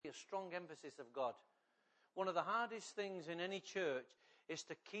a strong emphasis of God. One of the hardest things in any church is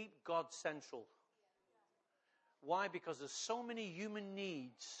to keep God central. Why? Because there's so many human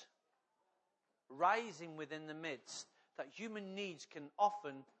needs rising within the midst that human needs can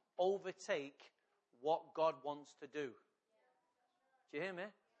often overtake what God wants to do. Do you hear me?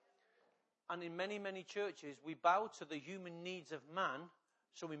 And in many, many churches, we bow to the human needs of man,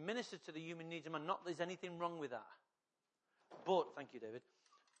 so we minister to the human needs of man. Not that there's anything wrong with that. But, thank you, David,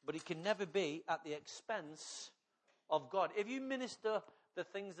 but it can never be at the expense of God. If you minister the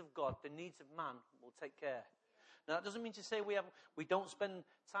things of God, the needs of man will take care. Now, that doesn't mean to say we don't spend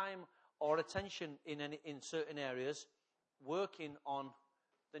time or attention in certain areas working on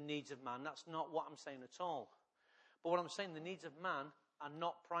the needs of man. That's not what I'm saying at all. But what I'm saying, the needs of man are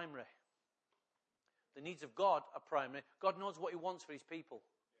not primary. The needs of God are primary. God knows what he wants for his people.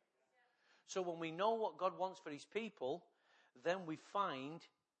 So when we know what God wants for his people, then we find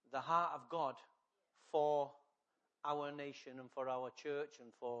the heart of God for our nation and for our church and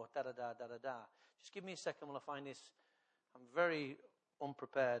for da-da-da. Just give me a second while I find this. I'm very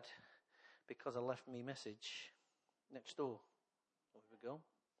unprepared because I left me message next door. There we go.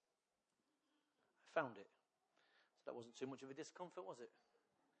 I found it. So that wasn't too much of a discomfort, was it?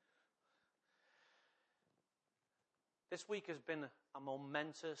 This week has been a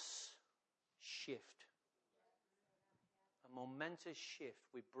momentous shift. A momentous shift.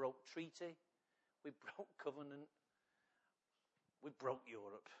 We broke treaty. We broke covenant. We broke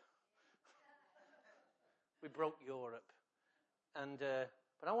Europe. We broke Europe. And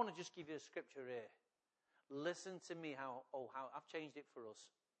but I want to just give you a scripture here. Listen to me how I've changed it for us.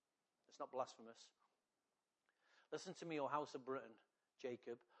 It's not blasphemous. Listen to me, O house of Britain,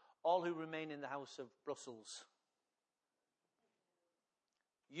 Jacob, all who remain in the house of Brussels.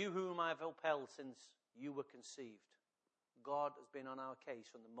 You whom I have upheld since you were conceived. God has been on our case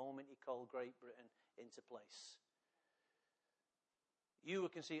from the moment he called Great Britain into place. You were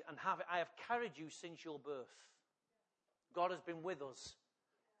conceived, and I have carried you since your birth. God has been with us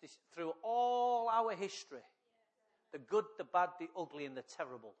through all our history. The good, the bad, the ugly, and the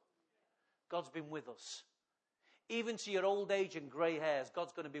terrible. God's been with us. Even to your old age and grey hairs,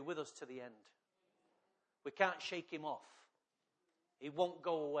 God's going to be with us to the end. We can't shake him off. He won't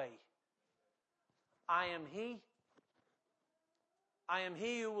go away. I am he. I am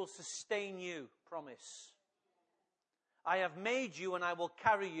he who will sustain you, promise. I have made you and I will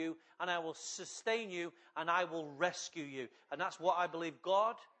carry you and I will sustain you and I will rescue you. And that's what I believe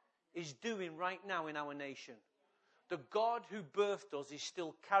God is doing right now in our nation. The God who birthed us is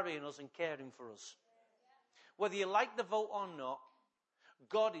still carrying us and caring for us. Whether you like the vote or not,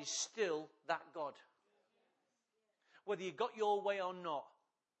 God is still that God. Whether you got your way or not,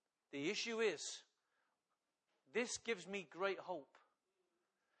 the issue is, this gives me great hope.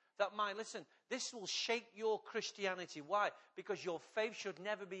 Listen, this will shake your Christianity. Why? Because your faith should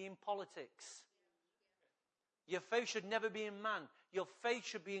never be in politics. Your faith should never be in man. Your faith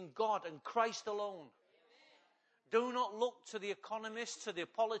should be in God and Christ alone. Do not look to the economists, to the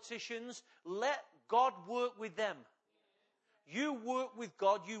politicians. Let God work with them. You work with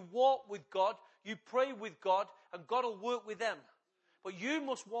God, you walk with God, you pray with God, and God will work with them. But you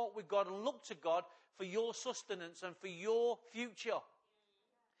must walk with God and look to God for your sustenance and for your future.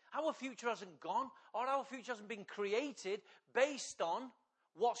 Our future hasn't gone, or our future hasn't been created based on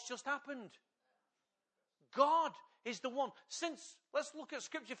what's just happened. God is the one. Let's look at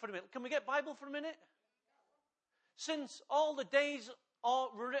Scripture for a minute. Can we get Bible for a minute? Since all the days are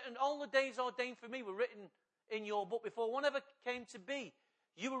written, all the days ordained for me were written in your book before one ever came to be.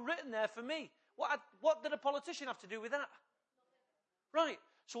 You were written there for me. What did a politician have to do with that? Right.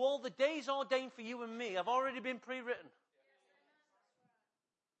 So all the days ordained for you and me have already been pre-written.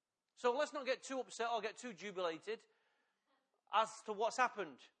 So let's not get too upset or get too jubilated as to what's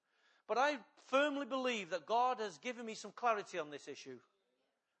happened. But I firmly believe that God has given me some clarity on this issue.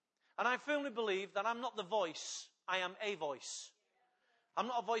 And I firmly believe that I'm not the voice, I am a voice. I'm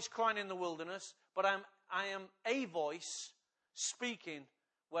not a voice crying in the wilderness, but I am a voice speaking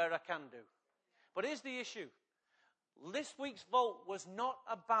where I can do. But here's the issue. This week's vote was not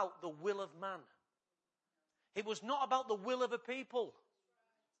about the will of man. It was not about the will of a people.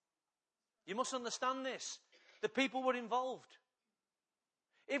 You must understand this. The people were involved.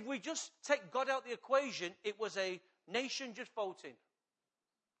 If we just take God out of the equation, it was a nation just voting.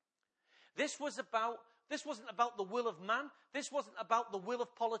 This wasn't about the will of man. This wasn't about the will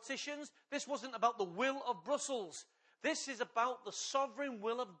of politicians. This wasn't about the will of Brussels. This is about the sovereign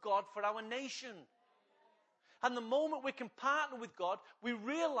will of God for our nation. And the moment we can partner with God, we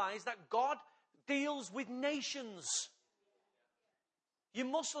realize that God deals with nations. You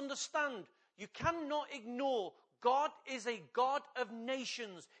must understand, you cannot ignore God is a God of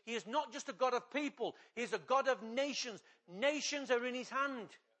nations. He is not just a God of people. He is a God of nations. Nations are in his hand.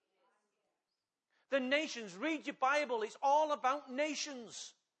 The nations, read your Bible, it's all about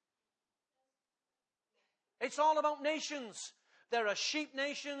nations. It's all about nations. There are sheep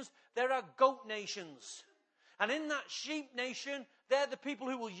nations, there are goat nations. And in that sheep nation, they're the people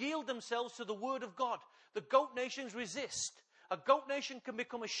who will yield themselves to the word of God. The goat nations resist. A goat nation can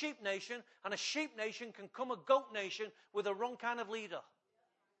become a sheep nation, and a sheep nation can become a goat nation with a wrong kind of leader.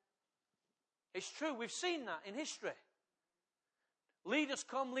 It's true, we've seen that in history. Leaders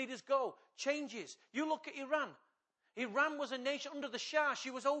come, leaders go. Changes. You look at Iran. Iran was a nation under the Shah.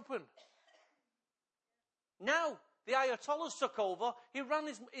 She was open. Now, the Ayatollahs took over. Iran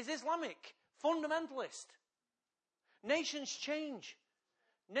is Islamic, fundamentalist. Nations change.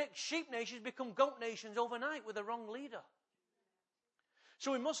 Sheep nations become goat nations overnight with a wrong leader.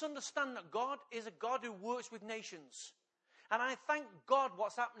 So we must understand that God is a God who works with nations. And I thank God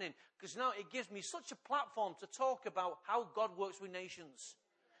what's happening, because now it gives me such a platform to talk about how God works with nations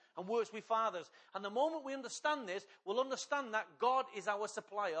and works with fathers. And the moment we understand this, we'll understand that God is our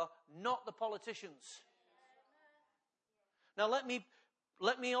supplier, not the politicians. Now let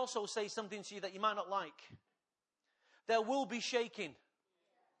me also say something to you that you might not like. There will be shaking.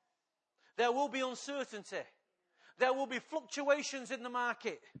 There will be uncertainty. There will be fluctuations in the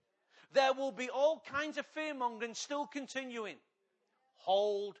market. There will be all kinds of fear-mongering still continuing.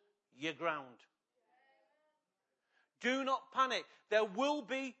 Hold your ground. Do not panic. There will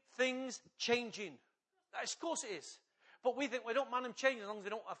be things changing. Of course it is. But we think, we don't mind them changing as long as they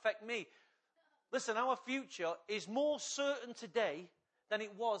don't affect me. Listen, our future is more certain today than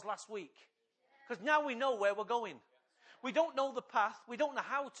it was last week. Because now we know where we're going. We don't know the path. We don't know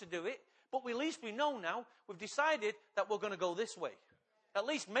how to do it. But at least we know now. We've decided that we're going to go this way. At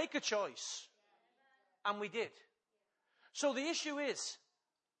least make a choice. And we did. So the issue is,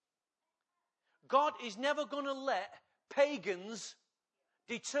 God is never going to let pagans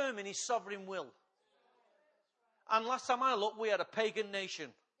determine his sovereign will. And last time I looked, we had a pagan nation.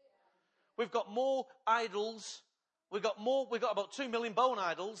 We've got more idols. We've got about 2 million bone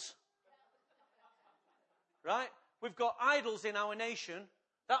idols. Right? We've got idols in our nation.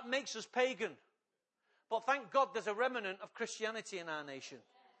 That makes us pagan. But thank God there's a remnant of Christianity in our nation.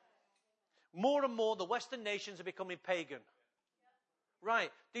 More and more the Western nations are becoming pagan. Right.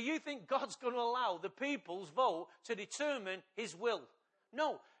 Do you think God's going to allow the people's vote to determine his will?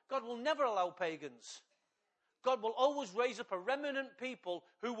 No. God will never allow pagans. God will always raise up a remnant people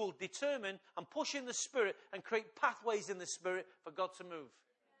who will determine and push in the Spirit and create pathways in the Spirit for God to move.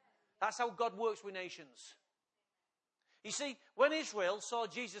 That's how God works with nations. You see, when Israel saw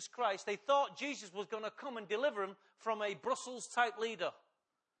Jesus Christ, they thought Jesus was going to come and deliver them from a Brussels-type leader.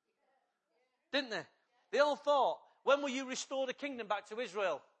 Didn't they? They all thought, when will you restore the kingdom back to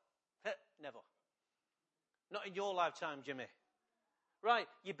Israel? Never. Not in your lifetime, Jimmy. Right,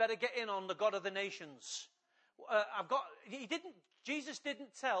 you better get in on the God of the nations. Jesus didn't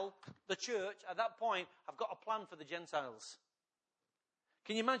tell the church at that point, I've got a plan for the Gentiles.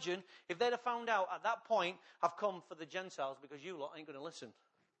 Can you imagine if they'd have found out at that point, I've come for the Gentiles because you lot ain't going to listen.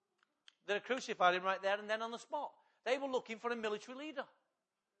 They'd have crucified him right there and then on the spot. They were looking for a military leader.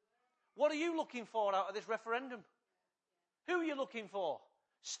 What are you looking for out of this referendum? Who are you looking for?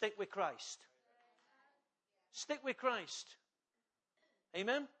 Stick with Christ. Stick with Christ.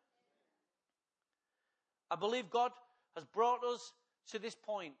 Amen? I believe God has brought us to this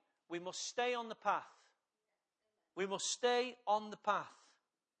point. We must stay on the path. We must stay on the path.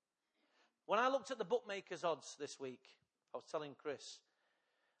 When I looked at the bookmaker's odds this week, I was telling Chris,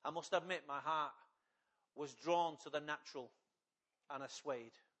 I must admit my heart was drawn to the natural and I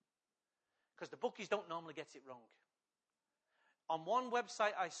swayed. Because the bookies don't normally get it wrong. On one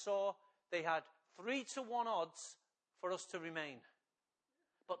website I saw they had 3-1 odds for us to remain.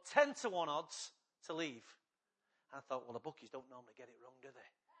 But 10-1 odds to leave. And I thought, well, the bookies don't normally get it wrong, do they?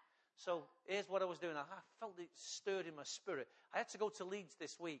 So here's what I was doing. I felt it stirred in my spirit. I had to go to Leeds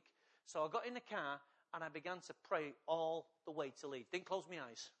this week. So I got in the car and I began to pray all the way to Leeds. Didn't close my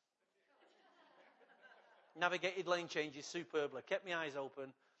eyes. Navigated lane changes superbly. Kept my eyes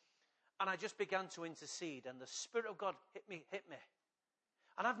open. And I just began to intercede. And the Spirit of God hit me.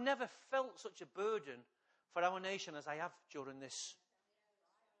 And I've never felt such a burden for our nation as I have during this.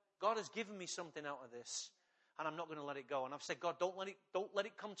 God has given me something out of this. And I'm not going to let it go. And I've said, God, don't let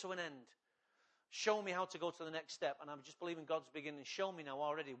it come to an end. Show me how to go to the next step. And I'm just believing God's beginning to show me now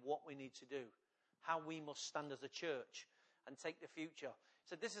already what we need to do. How we must stand as a church and take the future. He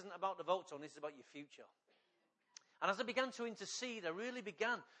said, this isn't about the vote, Tony. This is about your future. And as I began to intercede, I really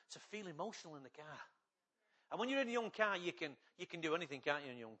began to feel emotional in the car. And when you're in a young car, you can do anything, can't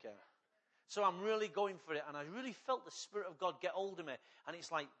you, in a young car? So I'm really going for it. And I really felt the Spirit of God get hold of me. And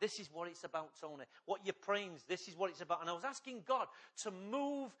it's like, this is what it's about, Tony. What you're praying, this is what it's about. And I was asking God to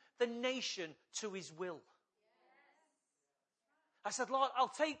move the nation to his will. I said, Lord, I'll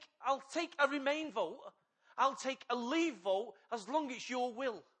take a remain vote. I'll take a leave vote as long as it's your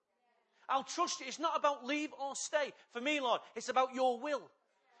will. I'll trust you. It's not about leave or stay. For me, Lord, it's about your will.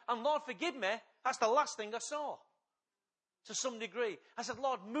 And Lord, forgive me. That's the last thing I saw. To some degree. I said,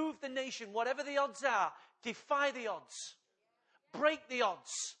 Lord, move the nation. Whatever the odds are, defy the odds. Break the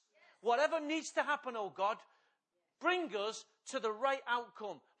odds. Whatever needs to happen, oh God, bring us to the right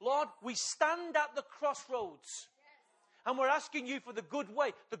outcome. Lord, we stand at the crossroads. And we're asking you for the good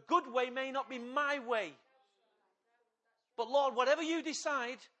way. The good way may not be my way. But Lord, whatever you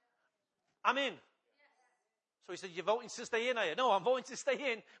decide, I'm in. So he said, you're voting to stay in, are you? No, I'm voting to stay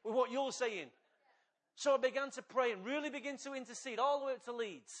in with what you're saying. So I began to pray and really begin to intercede all the way up to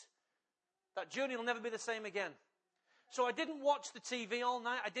Leeds. That journey will never be the same again. So I didn't watch the TV all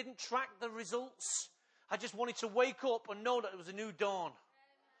night. I didn't track the results. I just wanted to wake up and know that it was a new dawn.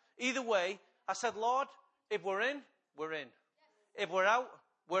 Either way, I said, Lord, if we're in, we're in. If we're out,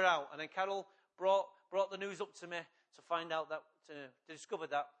 we're out. And then Carol brought the news up to me to find out that, to discover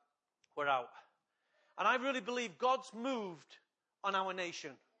that we're out. And I really believe God's moved on our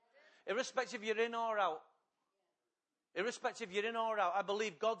nation. Irrespective if you're in or out. Irrespective if you're in or out, I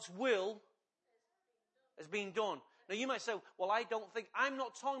believe God's will has been done. Now you might say, well, I don't think. I'm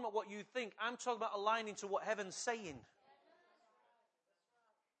not talking about what you think. I'm talking about aligning to what heaven's saying.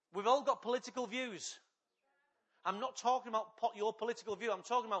 We've all got political views. I'm not talking about your political view. I'm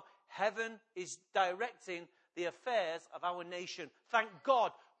talking about heaven is directing the affairs of our nation. Thank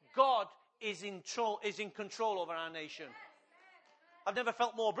God. God is in control over our nation. I've never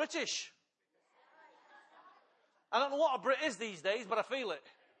felt more British. I don't know what a Brit is these days, but I feel it.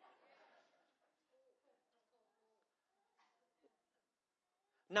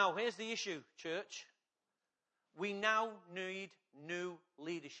 Now, here's the issue, church. We now need new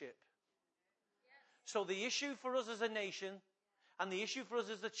leadership. So the issue for us as a nation and the issue for us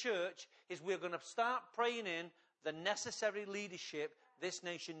as a church is we're going to start praying in the necessary leadership this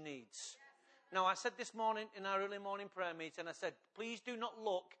nation needs. Now, I said this morning in our early morning prayer meeting, I said, please do not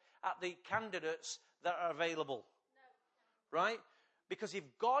look at the candidates that are available. Right? Because if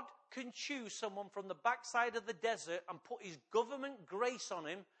God can choose someone from the backside of the desert and put his government grace on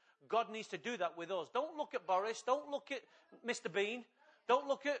him, God needs to do that with us. Don't look at Boris. Don't look at Mr. Bean. Don't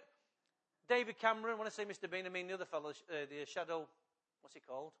look at David Cameron. When I say Mr. Bean, I mean the other fellow, the shadow, what's he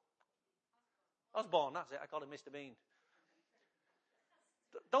called? Osborne, that's it. I call him Mr. Bean.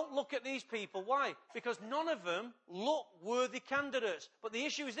 Don't look at these people. Why? Because none of them look worthy candidates. But the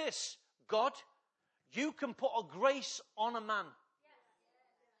issue is this. God, you can put a grace on a man.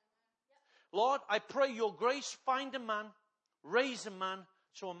 Lord, I pray your grace find a man, raise a man,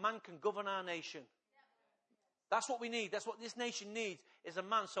 so a man can govern our nation. That's what we need. That's what this nation needs, is a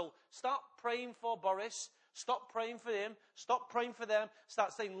man. So stop praying for Boris. Stop praying for him. Stop praying for them.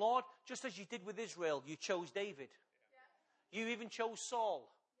 Start saying, Lord, just as you did with Israel, you chose David. You even chose Saul.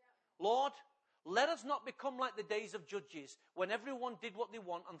 Lord, let us not become like the days of Judges, when everyone did what they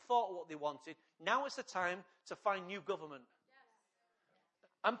want and thought what they wanted. Now it's the time to find new government.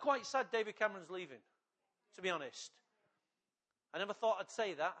 I'm quite sad David Cameron's leaving, to be honest. I never thought I'd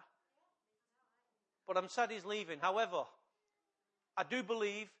say that. But I'm sad he's leaving. However, I do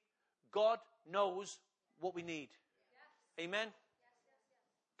believe God knows what we need. Amen?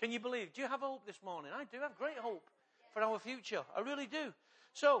 Can you believe? Do you have hope this morning? I do have great hope for our future. I really do.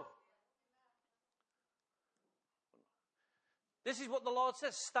 So, this is what the Lord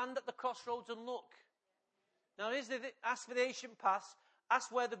says. Stand at the crossroads and look. Now, ask for the ancient path.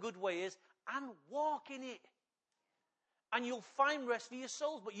 Ask where the good way is. And walk in it. And you'll find rest for your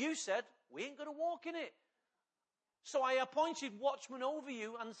souls. But you said, we ain't going to walk in it. So I appointed watchmen over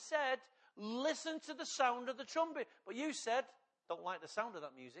you and said, listen to the sound of the trumpet. But you said, don't like the sound of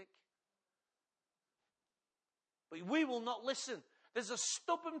that music. But we will not listen. There's a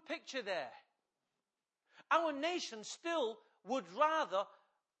stubborn picture there. Our nation still would rather,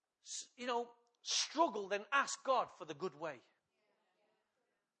 struggle than ask God for the good way.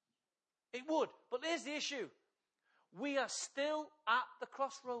 It would. But here's the issue. We are still at the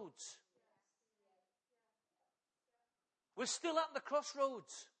crossroads. We're still at the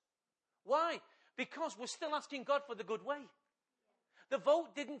crossroads. Why? Because we're still asking God for the good way. The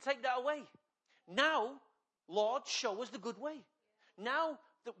vote didn't take that away. Now, Lord, show us the good way. Now,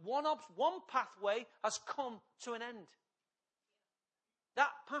 that one pathway has come to an end. That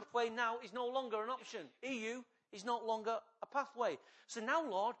pathway now is no longer an option. EU is no longer a pathway. So now,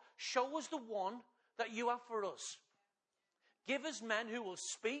 Lord, show us the one that you have for us. Give us men who will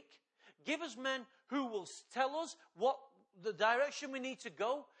speak. Give us men who will tell us what the direction we need to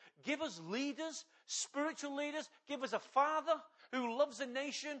go. Give us leaders, spiritual leaders. Give us a father who loves the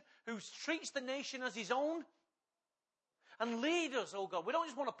nation, who treats the nation as his own. And lead us, oh God. We don't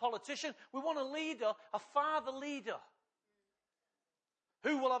just want a politician. We want a leader, a father leader,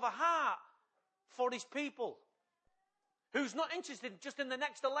 who will have a heart for his people. Who's not interested just in the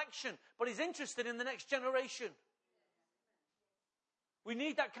next election, but is interested in the next generation. We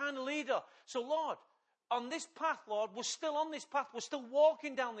need that kind of leader. So, Lord, on this path, Lord, we're still on this path. We're still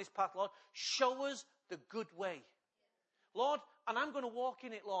walking down this path, Lord. Show us the good way. Lord, and I'm going to walk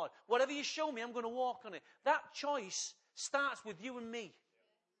in it, Lord. Whatever you show me, I'm going to walk on it. That choice starts with you and me.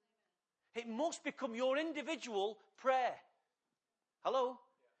 It must become your individual prayer. Hello?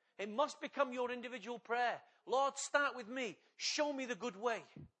 It must become your individual prayer. Lord, start with me. Show me the good way.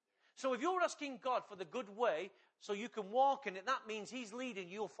 So if you're asking God for the good way so you can walk in it, that means he's leading,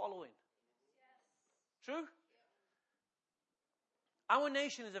 you're following. True? Our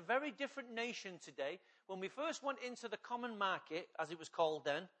nation is a very different nation today. When we first went into the common market, as it was called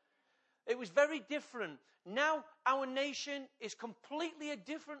then, it was very different. Now our nation is completely a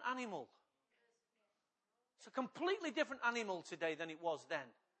different animal. It's a completely different animal today than it was then.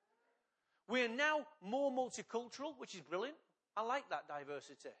 We're now more multicultural, which is brilliant. I like that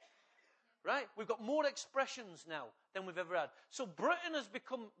diversity. Right? We've got more expressions now than we've ever had. So Britain has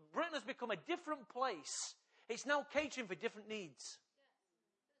become a different place. It's now catering for different needs.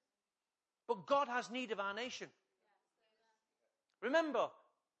 But God has need of our nation. Remember,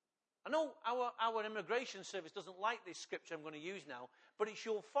 I know our immigration service doesn't like this scripture I'm going to use now, but it's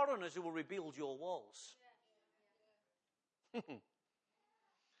your foreigners who will rebuild your walls.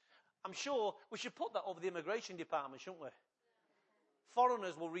 I'm sure we should put that over the immigration department, shouldn't we?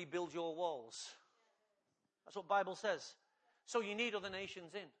 Foreigners will rebuild your walls. That's what the Bible says. So you need other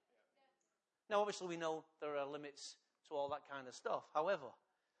nations in. Now, obviously, we know there are limits to all that kind of stuff. However,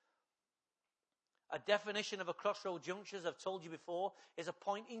 a definition of a crossroad juncture, as I've told you before, is a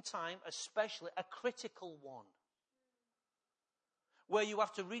point in time, especially a critical one, where you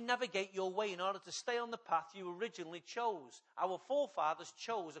have to re-navigate your way in order to stay on the path you originally chose. Our forefathers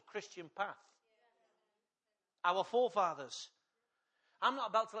chose a Christian path. Our forefathers. I'm not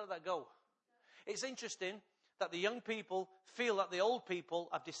about to let that go. It's interesting that the young people feel that the old people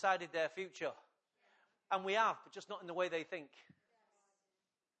have decided their future. And we have, but just not in the way they think.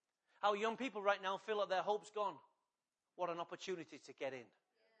 Our young people right now feel that their hope's gone. What an opportunity to get in.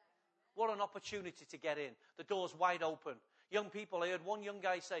 What an opportunity to get in. The door's wide open. Young people, I heard one young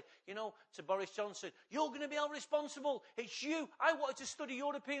guy say, to Boris Johnson, you're going to be held responsible. It's you. I wanted to study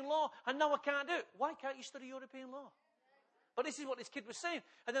European law, and now I can't do it. Why can't you study European law? But this is what this kid was saying.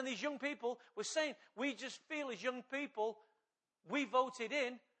 And then these young people were saying, we just feel as young people, we voted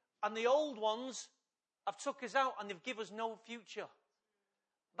in, and the old ones have took us out, and they've given us no future.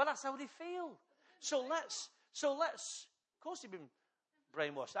 But that's how they feel. So let's, of course they've been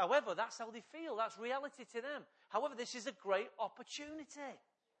brainwashed. However, that's how they feel. That's reality to them. However, this is a great opportunity.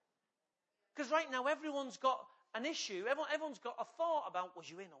 Because right now, everyone's got an issue. Everyone's got a thought about, was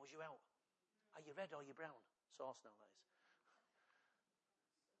you in or was you out? Are you red or are you brown? Sauce now, that is.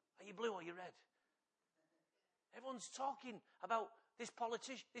 Are you blue or are you red? Everyone's talking about this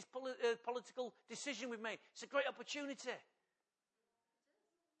political decision we've made. It's a great opportunity.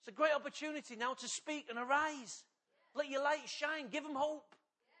 It's a great opportunity now to speak and arise. Let your light shine. Give them hope.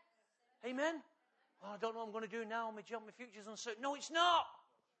 Amen? Oh, I don't know what I'm going to do now. My job, my future's uncertain. No, it's not.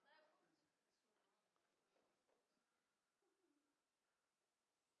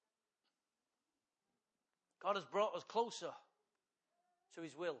 God has brought us closer to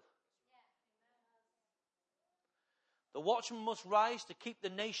his will. The watchman must rise to keep the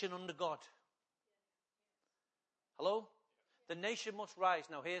nation under God. Hello? The nation must rise.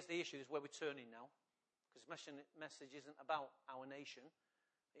 Now, here's the issue. This is where we're turning now. Because this message isn't about our nation.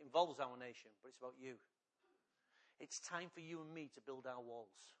 It involves our nation, but it's about you. It's time for you and me to build our walls.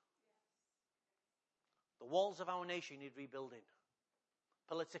 The walls of our nation need rebuilding.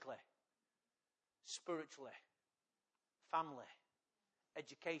 Politically, spiritually, family,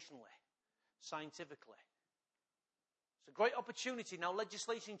 educationally, scientifically. It's a great opportunity. Now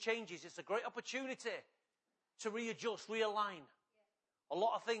legislation changes. It's a great opportunity to readjust, realign a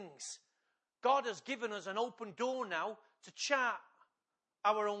lot of things. God has given us an open door now to chart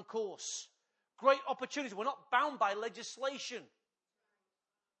our own course. Great opportunity. We're not bound by legislation.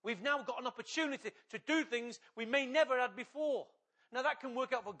 We've now got an opportunity to do things we may never had before. Now that can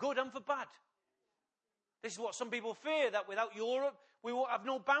work out for good and for bad. This is what some people fear, that without Europe, we won't have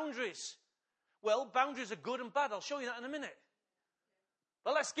no boundaries. Well, boundaries are good and bad. I'll show you that in a minute.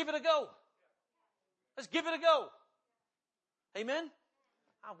 But let's give it a go. Let's give it a go. Amen?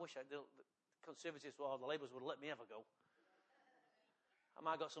 I wish the Conservatives or the Labours would let me have a go. I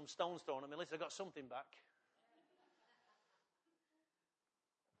might have got some stones thrown at me. At least I got something back.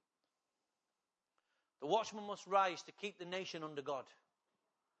 The watchman must rise to keep the nation under God.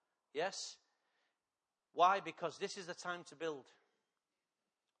 Yes? Why? Because this is the time to build.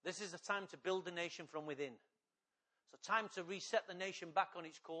 This is the time to build the nation from within. It's a time to reset the nation back on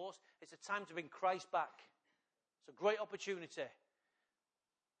its course. It's a time to bring Christ back. It's a great opportunity.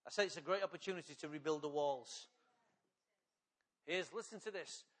 I say it's a great opportunity to rebuild the walls. Listen to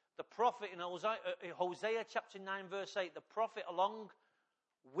this. The prophet in Hosea chapter 9 verse 8, the prophet along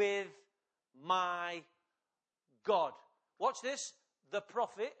with my God. Watch this. The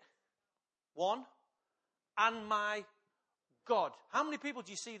prophet, one, and my God. How many people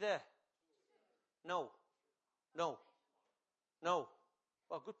do you see there? No. Well,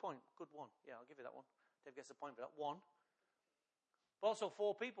 good point. Good one. Yeah, I'll give you that one. Dave gets the point for that. One. But also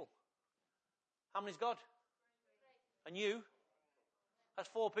 4 people. How many's God? And you? That's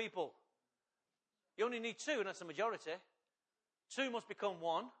 4 people. You only need 2, and that's the majority. 2 must become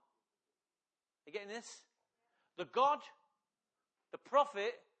 1. You getting this? The God, the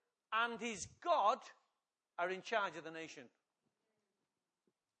prophet, and his God are in charge of the nation.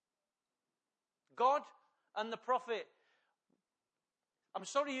 God and the prophet. I'm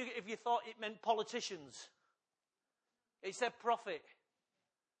sorry if you thought it meant politicians. It said prophet.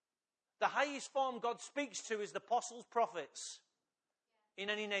 The highest form God speaks to is the apostles, prophets in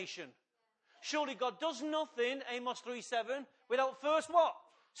any nation. Surely God does nothing, Amos 3:7, without first what?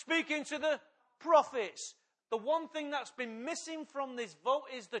 Speaking to the prophets. The one thing that's been missing from this vote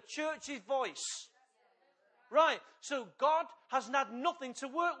is the church's voice. Right, so God has had nothing to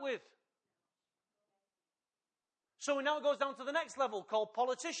work with. So now it goes down to the next level called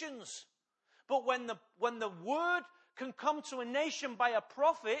politicians. But when the word can come to a nation by a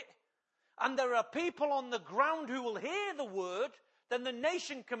prophet, and there are people on the ground who will hear the word, then the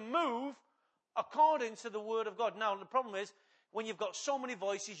nation can move according to the word of God. Now, the problem is, when you've got so many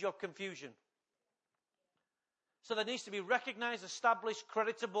voices, you have confusion. So there needs to be recognized, established,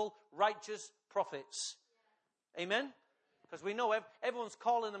 creditable, righteous prophets. Amen? Because we know everyone's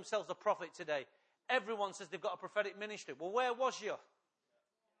calling themselves a prophet today. Everyone says they've got a prophetic ministry. Well, where was you?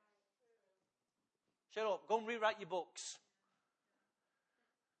 Shut up. Go and rewrite your books.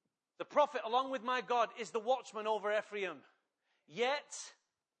 The prophet, along with my God, is the watchman over Ephraim. Yet,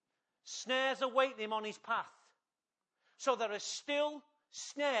 snares await him on his path. So there are still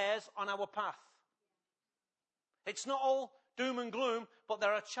snares on our path. It's not all doom and gloom, but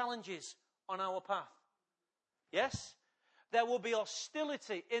there are challenges on our path. Yes? There will be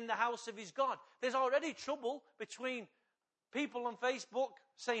hostility in the house of his God. There's already trouble between people on Facebook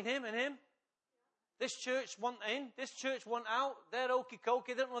saying him and him. This church want in, this church want out. They're okey-cokey,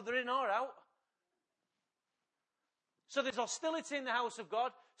 they don't know if they're in or out. So there's hostility in the house of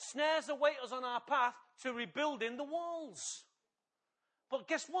God. Snares await us on our path to rebuilding the walls. But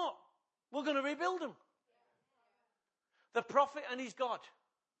guess what? We're going to rebuild them. The prophet and his God.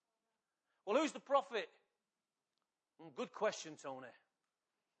 Well, who's the prophet? Good question, Tony.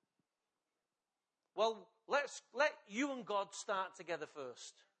 Well, let you and God start together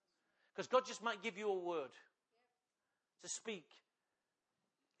first. Because God just might give you a word to speak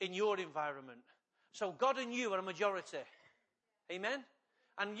in your environment. So God and you are a majority. Amen?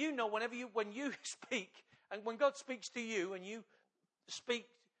 And you know when you speak, and when God speaks to you and you speak,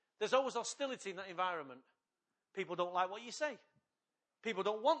 there's always hostility in that environment. People don't like what you say. People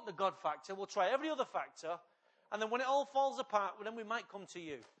don't want the God factor. We'll try every other factor. And then when it all falls apart, well, then we might come to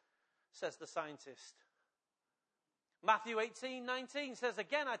you, says the scientist. Matthew 18:19 says,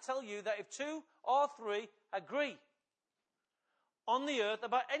 again, I tell you that if 2 or 3 agree on the earth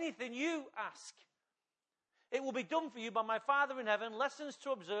about anything you ask, it will be done for you by my Father in heaven. Lessons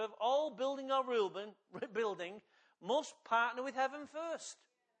to observe, all building or rebuilding must partner with heaven first.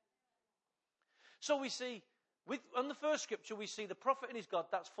 So we see, on the first scripture, we see the prophet and his God,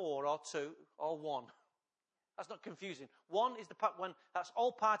 that's 4 or 2 or 1. That's not confusing. 1 is the part when that's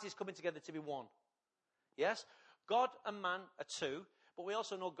all parties coming together to be one. Yes? God and man are 2, but we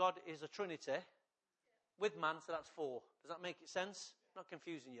also know God is a Trinity with man, so that's 4. Does that make sense? Not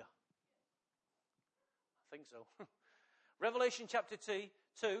confusing you? I think so. Revelation chapter 2,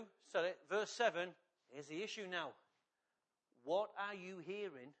 verse 7, here's the issue now. What are you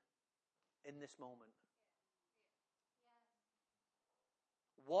hearing in this moment?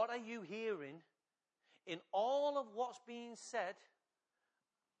 What are you hearing in all of what's being said?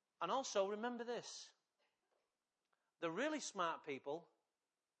 And also remember this. The really smart people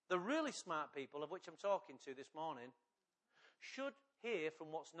of which I'm talking to this morning, should hear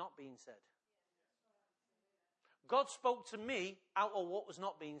from what's not being said. God spoke to me out of what was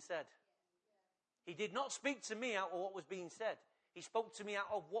not being said. He did not speak to me out of what was being said. He spoke to me out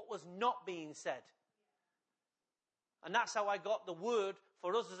of what was not being said. And that's how I got the word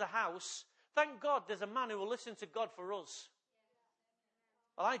for us as a house. Thank God there's a man who will listen to God for us.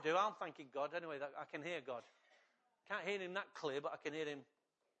 Well, I do. I'm thanking God. Anyway, I can hear God. Can't hear him that clear, but I can hear him.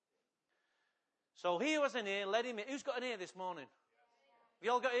 So he who has an ear, let him hear. Who's got an ear this morning? Have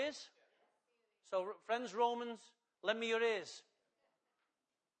you all got ears? So, friends, Romans, lend me your ears.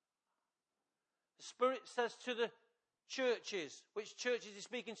 The Spirit says to the churches, which church is he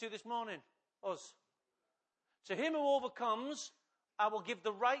speaking to this morning? Us. To him who overcomes, I will give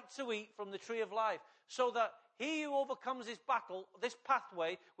the right to eat from the tree of life, so that he who overcomes this battle, this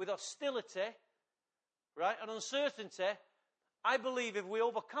pathway with hostility, right, and uncertainty, I believe if we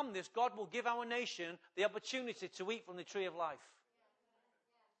overcome this, God will give our nation the opportunity to eat from the tree of life.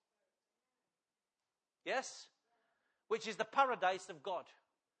 Yes? Which is the paradise of God.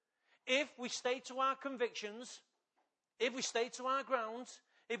 If we stay to our convictions, if we stay to our grounds,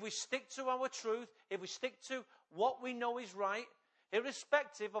 if we stick to our truth, if we stick to what we know is right,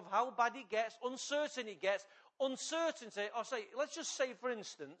 irrespective of how bad it gets, uncertain it gets, uncertainty, let's just say, for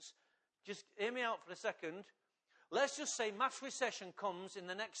instance, just hear me out for a second, let's just say mass recession comes in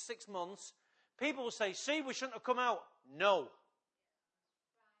the next 6 months, people will say, see, we shouldn't have come out. No.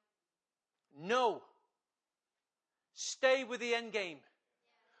 No. Stay with the end game.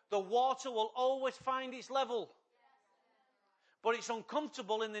 The water will always find its level. But it's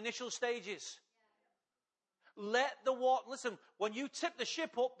uncomfortable in the initial stages. Let the water, listen, when you tip the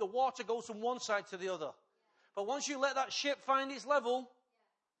ship up, the water goes from one side to the other. But once you let that ship find its level,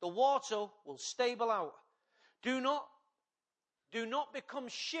 the water will stable out. Do not become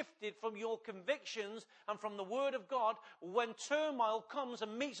shifted from your convictions and from the Word of God when turmoil comes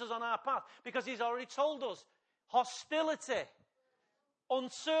and meets us on our path. Because He's already told us, hostility,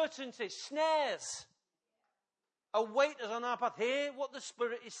 uncertainty, snares await us on our path. Hear what the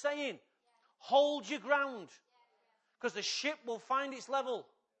Spirit is saying. Hold your ground. Because the ship will find its level.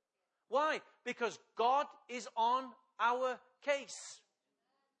 Why? Because God is on our case.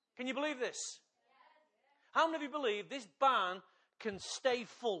 Can you believe this? How many of you believe this barn can stay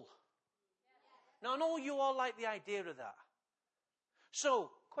full? Now, I know you all like the idea of that.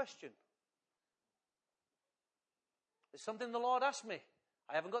 So, question. There's something the Lord asked me.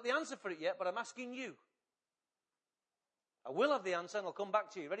 I haven't got the answer for it yet, but I'm asking you. I will have the answer, and I'll come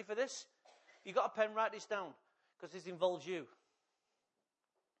back to you. Ready for this? You've got a pen, write this down, because this involves you.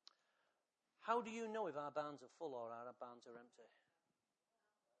 How do you know if our barns are full or our barns are empty?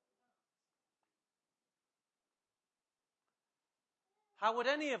 How would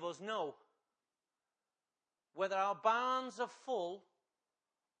any of us know whether our barns are full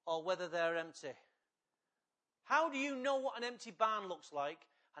or whether they're empty? How do you know what an empty barn looks like?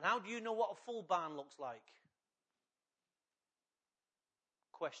 And how do you know what a full barn looks like?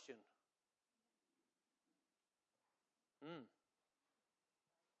 Question.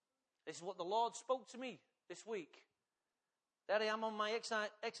 This is what the Lord spoke to me this week. There I am on my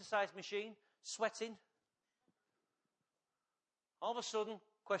exercise machine, sweating. All of a sudden,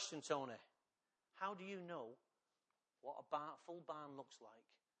 question, Tony. How do you know what a full barn looks like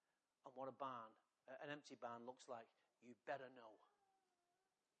and what an empty barn looks like? You better know.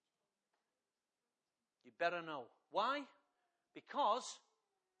 You better know. Why? Because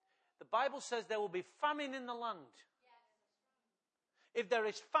the Bible says there will be famine in the land. If there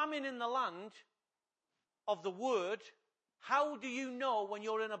is famine in the land of the word, how do you know when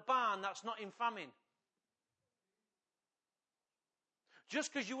you're in a barn that's not in famine?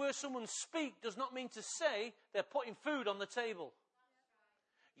 Just because you hear someone speak does not mean to say they're putting food on the table.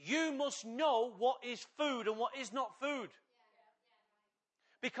 You must know what is food and what is not food.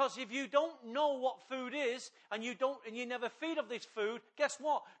 Because if you don't know what food is and you never feed of this food, guess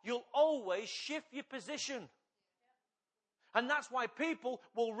what? You'll always shift your position. And that's why people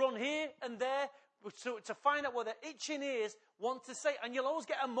will run here and there to find out what their itching ears want to say. And you'll always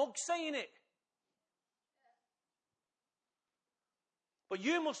get a mug saying it. But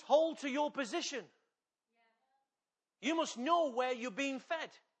you must hold to your position. You must know where you're being fed.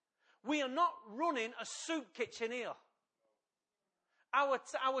 We are not running a soup kitchen here. Our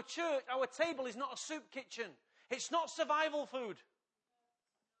church, our table is not a soup kitchen. It's not survival food.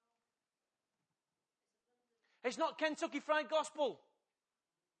 It's not Kentucky Fried Gospel.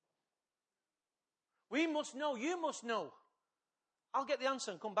 We must know. You must know. I'll get the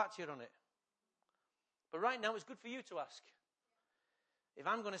answer and come back to you on it. But right now, it's good for you to ask. If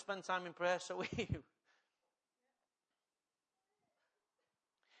I'm going to spend time in prayer, so are you.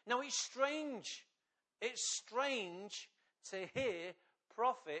 Now, it's strange. It's strange to hear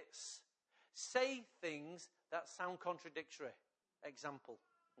prophets say things that sound contradictory. Example.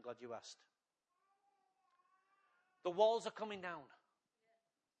 I'm glad you asked. The walls are coming down.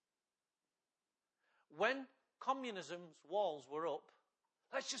 When communism's walls were up,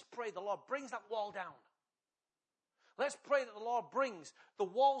 let's just pray the Lord brings that wall down. Let's pray that the Lord brings the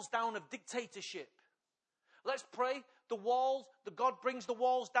walls down of dictatorship. Let's pray that God brings the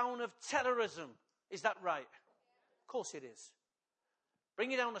walls down of terrorism. Is that right? Of course it is.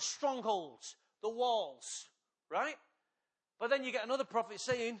 Bring it down the strongholds, the walls, right? But then you get another prophet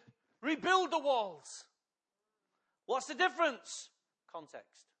saying, rebuild the walls. What's the difference?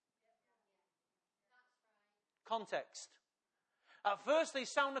 Context. Context. At first they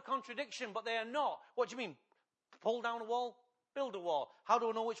sound a contradiction, but they are not. What do you mean? Pull down a wall, build a wall. How do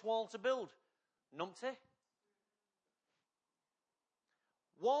I know which wall to build? Numpty.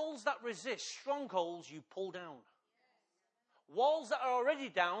 Walls that resist strongholds, you pull down. Walls that are already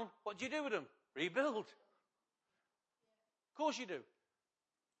down, what do you do with them? Rebuild. Of course you do.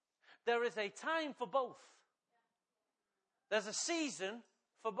 There is a time for both. There's a season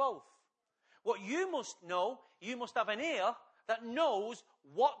for both. What you must know, you must have an ear that knows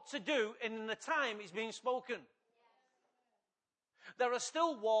what to do in the time it's being spoken. There are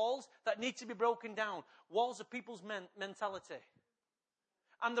still walls that need to be broken down. Walls of people's mentality.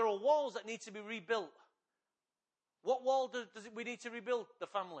 And there are walls that need to be rebuilt. What wall does we need to rebuild? The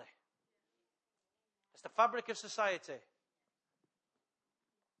family. It's the fabric of society.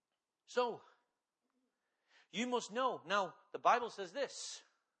 So, you must know. Now, the Bible says this.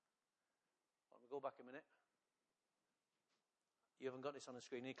 Let me go back a minute. You haven't got this on the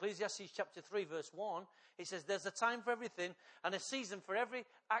screen. In Ecclesiastes chapter 3, verse 1, it says, there's a time for everything and a season for every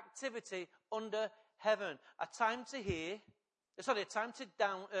activity under heaven. A time to tear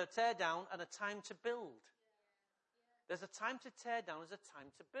down and a time to build. There's a time to tear down, there's a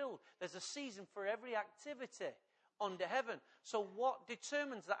time to build. There's a season for every activity under heaven. So what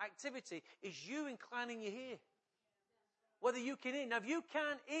determines that activity is you inclining your ear. Whether you can hear. Now, if you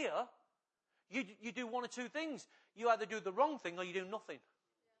can't hear, you do one or two things. You either do the wrong thing or you do nothing.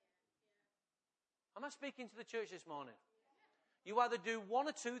 Am I speaking to the church this morning? You either do one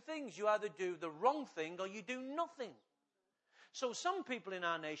or two things. You either do the wrong thing or you do nothing. So some people in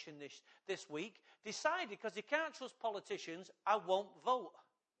our nation this week decided, because they can't trust politicians, I won't vote.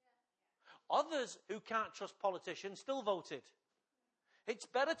 Others who can't trust politicians still voted. It's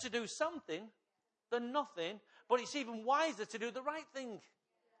better to do something than nothing, but it's even wiser to do the right thing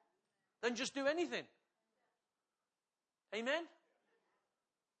than just do anything. Amen?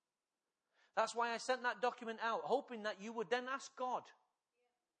 That's why I sent that document out, hoping that you would then ask God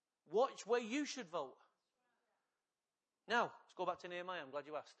which way you should vote. Now, let's go back to Nehemiah. I'm glad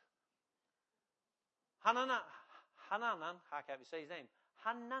you asked. Hananan, I can't even say his name.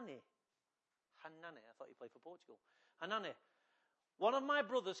 Hanani. I thought he played for Portugal. Hanani. One of my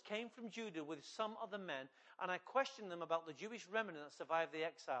brothers came from Judah with some other men, and I questioned them about the Jewish remnant that survived the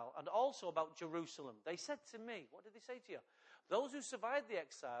exile, and also about Jerusalem. They said to me, what did they say to you? Those who survived the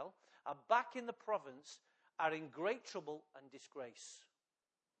exile are back in the province, are in great trouble and disgrace.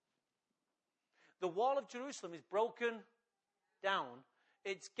 The wall of Jerusalem is broken down.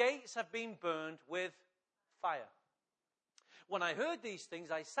 Its gates have been burned with fire. When I heard these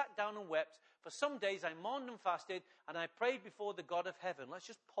things, I sat down and wept. For some days I mourned and fasted, and I prayed before the God of heaven. Let's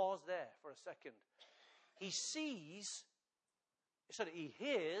just pause there for a second. He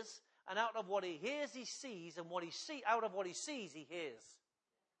hears, and out of what he hears, he sees, and out of what he sees, he hears.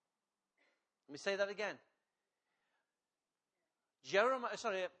 Let me say that again.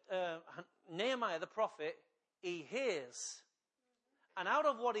 Nehemiah the prophet, he hears. And out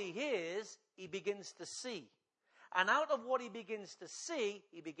of what he hears, he begins to see. And out of what he begins to see,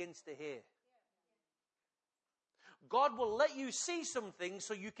 he begins to hear. God will let you see some things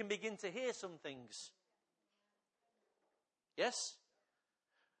so you can begin to hear some things. Yes?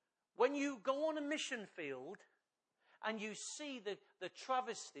 When you go on a mission field and you see the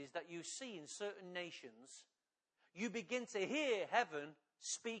travesties that you see in certain nations, you begin to hear heaven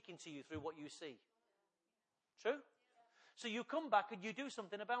speaking to you through what you see. True? So you come back and you do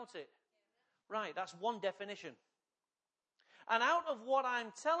something about it. Right, that's one definition. And out of what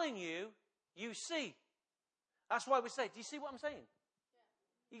I'm telling you, you see. That's why we say, do you see what I'm saying?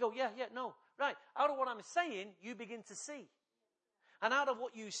 You go, yeah, no. Right. Out of what I'm saying, you begin to see. And out of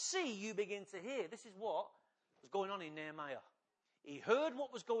what you see, you begin to hear. This is what was going on in Nehemiah. He heard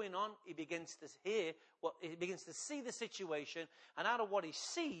what was going on. He begins to hear he begins to see the situation. And out of what he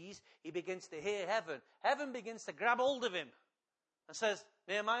sees, he begins to hear heaven. Heaven begins to grab hold of him and says,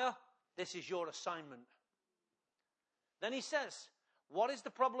 Nehemiah, this is your assignment. Then he says, what is the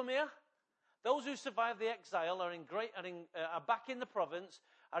problem here? Those who survive the exile are back in the province,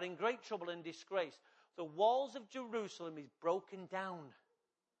 are in great trouble and disgrace. The walls of Jerusalem is broken down.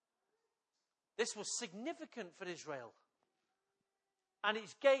 This was significant for Israel. And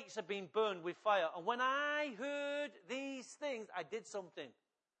its gates have been burned with fire. And when I heard these things, I did something.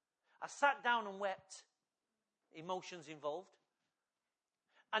 I sat down and wept. Emotions involved.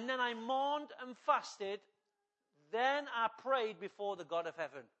 And then I mourned and fasted. Then I prayed before the God of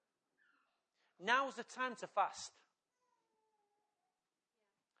heaven. Now's the time to fast.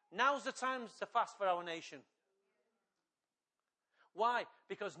 Now's the time to fast for our nation. Why?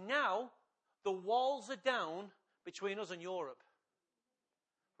 Because now the walls are down between us and Europe.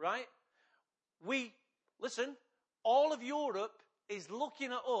 Right? Listen, all of Europe is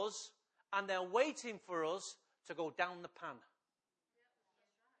looking at us and they're waiting for us to go down the pan.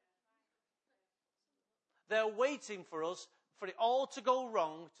 They're waiting for us, for it all to go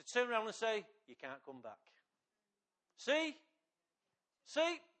wrong, to turn around and say, you can't come back. See?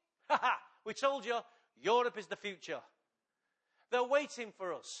 We told you, Europe is the future. They're waiting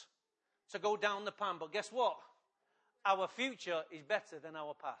for us to go down the pan. But guess what? Our future is better than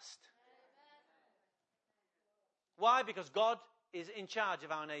our past. Why? Because God is in charge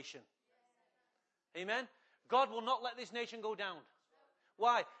of our nation. Amen? God will not let this nation go down.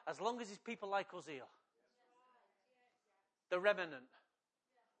 Why? As long as there's people like us here. The remnant.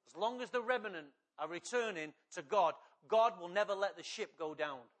 As long as the remnant are returning to God, God will never let the ship go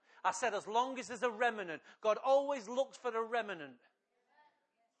down. I said as long as there's a remnant. God always looks for a remnant.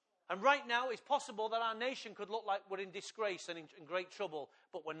 And right now, it's possible that our nation could look like we're in disgrace and in great trouble,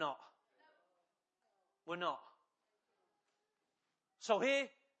 but we're not. We're not. So here,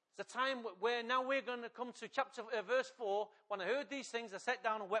 it's a time where now we're going to come to verse 4. When I heard these things, I sat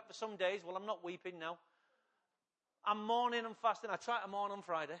down and wept for some days. Well, I'm not weeping now. I'm mourning and fasting. I tried to mourn on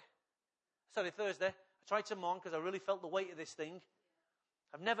Thursday. I tried to mourn because I really felt the weight of this thing.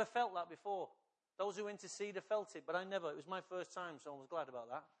 I've never felt that before. Those who intercede have felt it, but I never. It was my first time, so I was glad about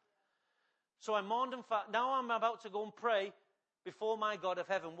that. So I mourned and fasted. Now I'm about to go and pray before my God of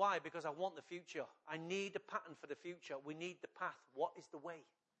heaven. Why? Because I want the future. I need a pattern for the future. We need the path. What is the way?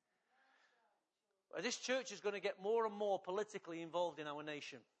 This church is going to get more and more politically involved in our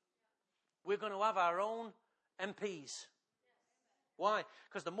nation. We're going to have our own MPs. Why?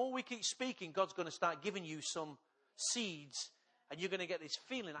 Because the more we keep speaking, God's going to start giving you some seeds. And you're going to get this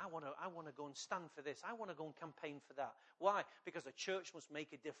feeling, I want to go and stand for this. I want to go and campaign for that. Why? Because the church must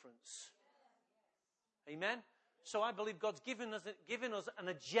make a difference. Amen? So I believe God's given us an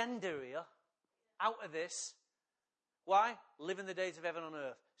agenda here out of this. Why? Live in the days of heaven on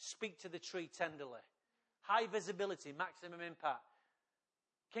earth. Speak to the tree tenderly. High visibility, maximum impact.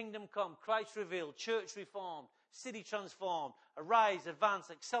 Kingdom come, Christ revealed, church reformed, city transformed, arise, advance,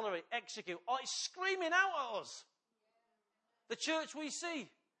 accelerate, execute. Oh, it's screaming out at us. The church we see,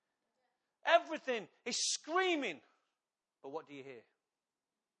 everything is screaming. But what do you hear?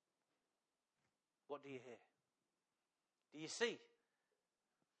 What do you hear? Do you see?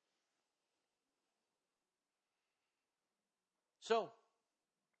 So,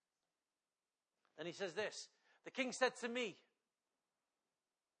 then he says this. The king said to me,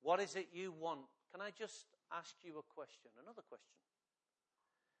 what is it you want? Can I just ask you a question? Another question.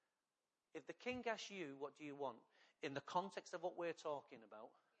 If the king asks you, what do you want? In the context of what we're talking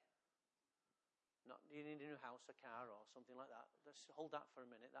about, not you need a new house, a car, or something like that. Let's hold that for a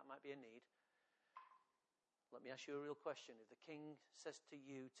minute. That might be a need. Let me ask you a real question. If the king says to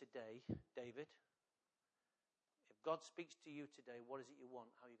you today, David, if God speaks to you today, what is it you want?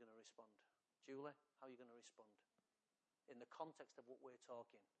 How are you going to respond? Julie, how are you going to respond? In the context of what we're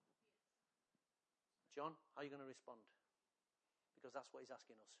talking. John, how are you going to respond? Because that's what he's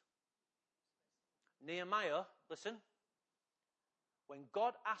asking us. Nehemiah, listen. When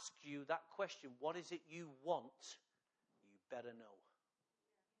God asks you that question, what is it you want? You better know.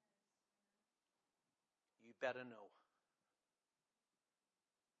 You better know.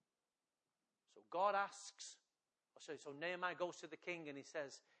 So God asks. So Nehemiah goes to the king and he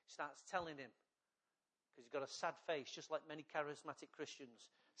starts telling him. Because he's got a sad face, just like many charismatic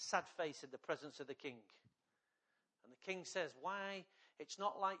Christians. Sad face in the presence of the king. And the king says, why? It's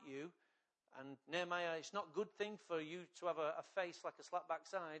not like you. And Nehemiah, it's not a good thing for you to have a face like a slap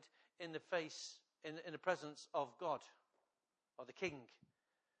backside in the face, in the presence of God or the king.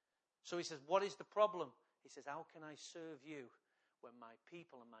 So he says, what is the problem? He says, how can I serve you when my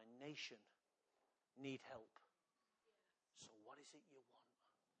people and my nation need help? So what is it you want?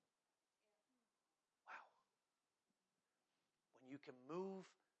 Wow. When you can move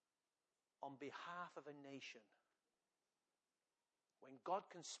on behalf of a nation, when God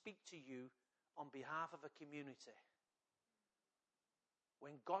can speak to you on behalf of a community,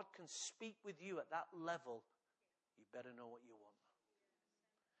 when God can speak with you at that level, you better know what you want.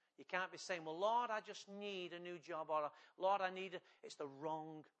 You can't be saying, well, Lord, I just need a new job, or Lord, I need It's the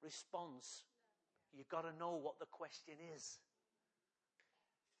wrong response. You've got to know what the question is.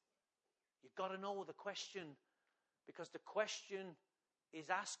 You've got to know the question, because the question is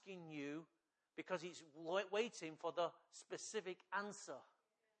asking you because it's waiting for the specific answer.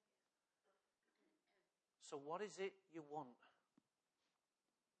 So what is it you want?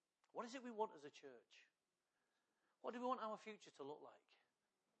 What is it we want as a church? What do we want our future to look like?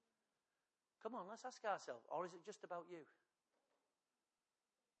 Come on, let's ask ourselves. Or is it just about you?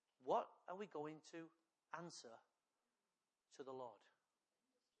 What are we going to answer to the Lord?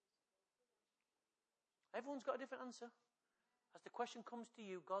 Everyone's got a different answer. As the question comes to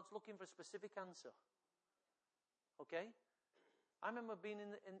you, God's looking for a specific answer. Okay? I remember being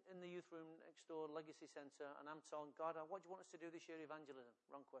in the youth room next door, Legacy Centre, and I'm telling God, what do you want us to do this year, evangelism?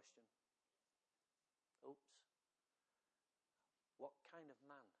 Wrong question. Oops. What kind of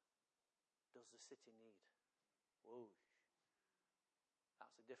man does the city need? Whoa.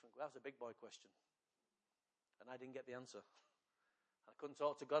 That was a big boy question. And I didn't get the answer. I couldn't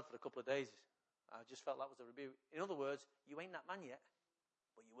talk to God for a couple of days. I just felt that was a rebuke. In other words, you ain't that man yet,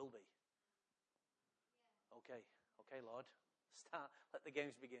 but you will be. Okay, Lord. Let the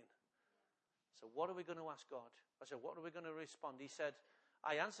games begin. So what are we going to ask God? I said, what are we going to respond? He said,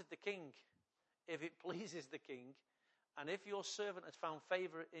 I answered the king, if it pleases the king, and if your servant has found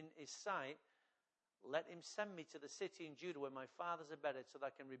favor in his sight, let him send me to the city in Judah where my fathers are buried so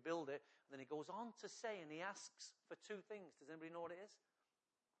that I can rebuild it. And then he goes on to say, and he asks for two things. Does anybody know what it is?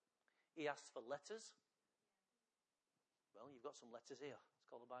 He asks for letters. Well, you've got some letters here. It's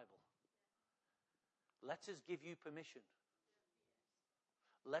called the Bible. Letters give you permission.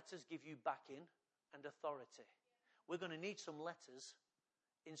 Letters give you backing and authority. We're going to need some letters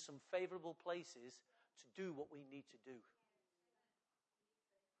in some favorable places to do what we need to do.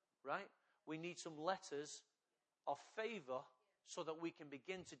 Right? We need some letters of favor so that we can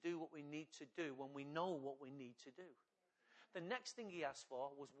begin to do what we need to do when we know what we need to do. The next thing he asked for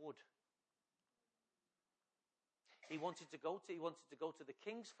was wood. He wanted to go to the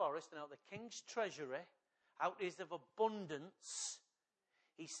king's forest, and out the king's treasury, out of abundance,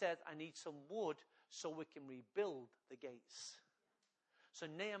 he said, I need some wood so we can rebuild the gates. So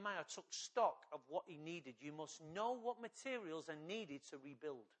Nehemiah took stock of what he needed. You must know what materials are needed to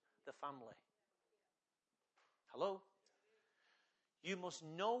rebuild the family. Hello? You must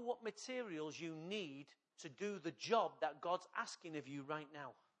know what materials you need to do the job that God's asking of you right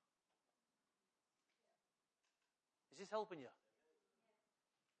now. Is this helping you?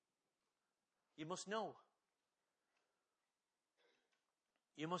 You must know.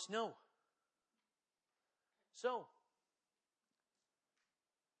 You must know. So,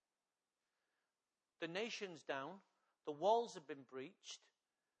 the nation's down. The walls have been breached.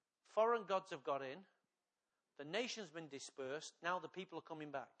 Foreign gods have got in. The nation's been dispersed. Now the people are coming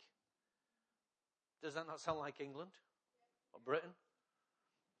back. Does that not sound like England or Britain?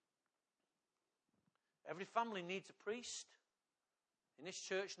 Every family needs a priest. In this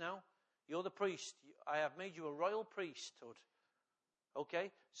church now, you're the priest. I have made you a royal priesthood.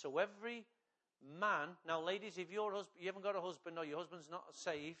 Okay? So every man, now ladies, if you haven't got a husband or your husband's not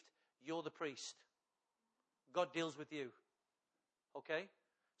saved, you're the priest. God deals with you. Okay?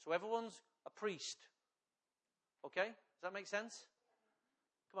 So everyone's a priest. Okay? Does that make sense?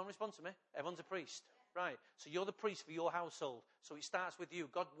 Come on, respond to me. Everyone's a priest. Right. So you're the priest for your household. So it starts with you.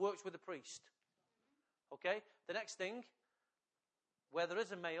 God works with the priest. Okay? The next thing, where there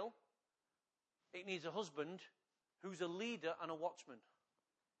is a male, it needs a husband who's a leader and a watchman.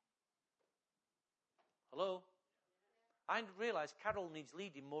 Hello? I realise Carol needs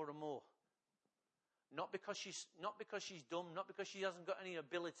leading more and more. Not because she's dumb, not because she hasn't got any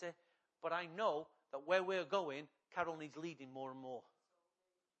ability, but I know that where we're going, Carol needs leading more and more.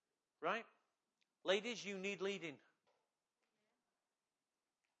 Right? Ladies, you need leading.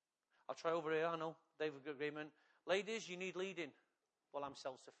 I'll try over here, I know. David agreement. Ladies, you need leading. Well, I'm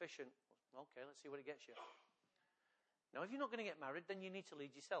self-sufficient. Okay, let's see what it gets you. Now, if you're not going to get married, then you need to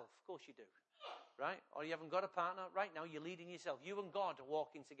lead yourself. Of course you do. Right? Or you haven't got a partner. Right now, you're leading yourself. You and God are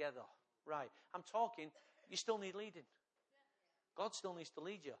walking together. Right. I'm talking, you still need leading. God still needs to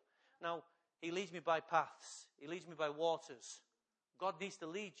lead you. Now, he leads me by paths. He leads me by waters. God needs to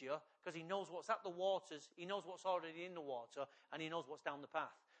lead you because he knows what's at the waters. He knows what's already in the water. And he knows what's down the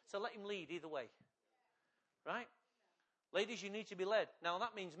path. So let him lead either way. Right? Ladies, you need to be led. Now,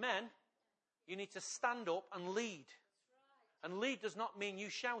 that means men, you need to stand up and lead. And lead does not mean you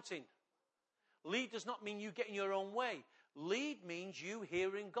shouting. Lead does not mean you getting your own way. Lead means you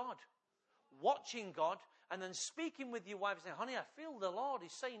hearing God, watching God, and then speaking with your wife and saying, honey, I feel the Lord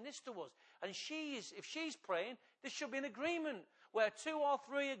is saying this to us. And if she's praying, there should be an agreement where 2 or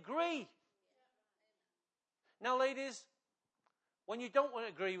 3 agree. Now, ladies, when you don't want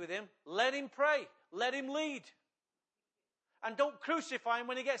to agree with him, let him pray. Let him lead. And don't crucify him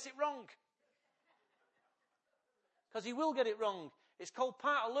when he gets it wrong. Because he will get it wrong. It's called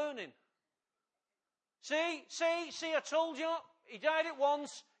part of learning. See, I told you. He died it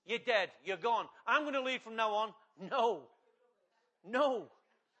once. You're dead. You're gone. I'm going to leave from now on. No.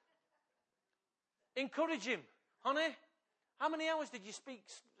 Encourage him. Honey, how many hours did you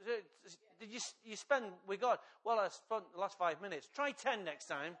you spend with God? Well, I spent the last 5 minutes. Try 10 next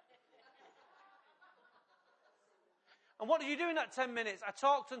time. And what did you do in that 10 minutes? I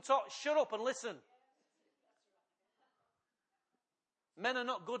talked and talked. Shut up and listen. Men are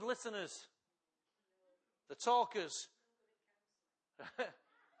not good listeners. The talkers.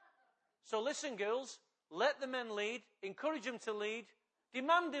 So listen, girls. Let the men lead. Encourage them to lead.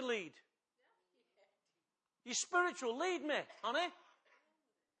 Demand they lead. You're spiritual. Lead me, honey.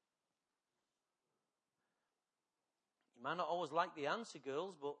 You might not always like the answer,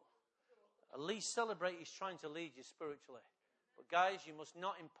 girls, but at least celebrate he's trying to lead you spiritually. But guys, you must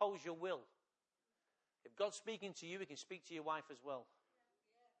not impose your will. If God's speaking to you, he can speak to your wife as well.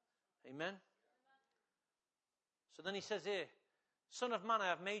 Amen? So then he says here, Son of man, I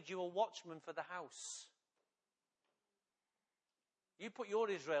have made you a watchman for the house. You put your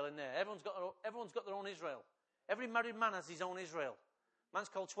Israel in there. Everyone's got their own Israel. Every married man has his own Israel. Man's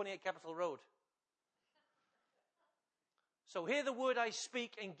called 28 Capitol Road. So hear the word I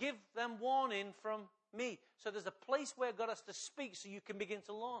speak and give them warning from me. So there's a place where God has to speak so you can begin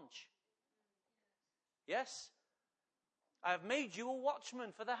to launch. Yes? I have made you a watchman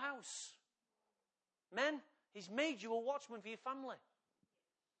for the house. Men, he's made you a watchman for your family.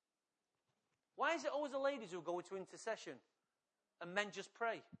 Why is it always the ladies who go into intercession and men just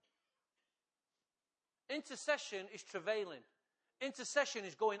pray? Intercession is travailing. Intercession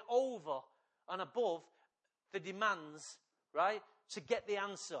is going over and above the demands, right, to get the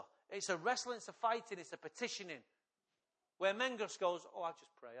answer. It's a wrestling, it's a fighting, it's a petitioning. Where men just goes, oh, I'll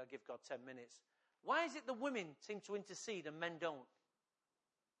just pray, I'll give God 10 minutes. Why is it the women seem to intercede and men don't?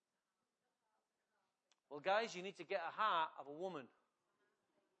 Well, guys, you need to get a heart of a woman.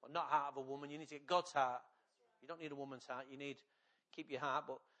 Well, not heart of a woman, you need to get God's heart. You don't need a woman's heart, you need, keep your heart,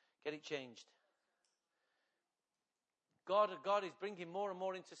 but get it changed. God is bringing more and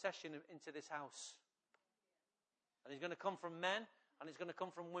more intercession into this house. And it's going to come from men, and it's going to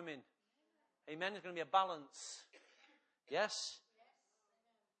come from women. Amen? There's going to be a balance. Yes?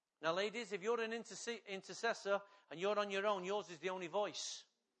 Now, ladies, if you're an intercessor and you're on your own, yours is the only voice.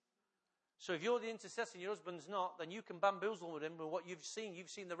 So if you're the intercessor and your husband's not, then you can bamboozle with him with what you've seen.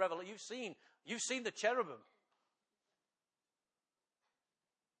 You've seen the revelation. You've seen the cherubim.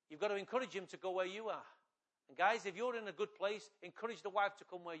 You've got to encourage him to go where you are. And guys, if you're in a good place, encourage the wife to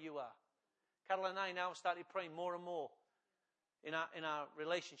come where you are. Carol and I now have started praying more and more in our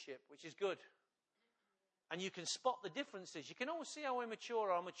relationship, which is good. And you can spot the differences. You can always see how immature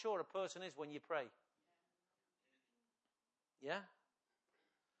or how mature a person is when you pray. Yeah?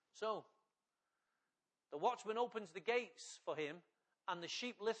 So, the watchman opens the gates for him, and the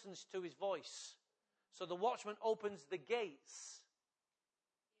sheep listens to his voice. So the watchman opens the gates.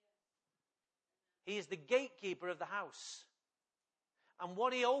 He is the gatekeeper of the house. And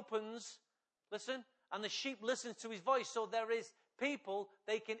what he opens, listen, and the sheep listens to his voice. So there is people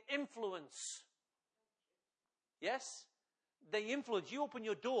they can influence. Yes? They influence. You open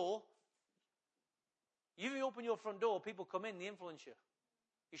your door. You open your front door, people come in, they influence you.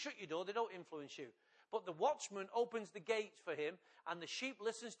 You shut your door, they don't influence you. But the watchman opens the gates for him, and the sheep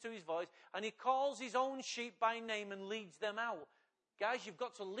listens to his voice, and he calls his own sheep by name and leads them out. Guys, you've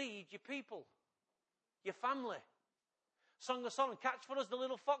got to lead your people. Your family. Song of Solomon, catch for us the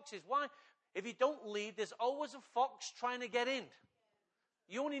little foxes. Why? If you don't lead, there's always a fox trying to get in.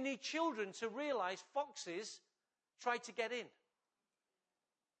 You only need children to realize foxes try to get in.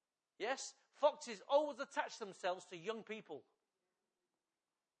 Yes? foxes always attach themselves to young people.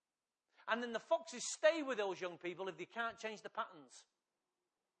 And then the foxes stay with those young people if they can't change the patterns.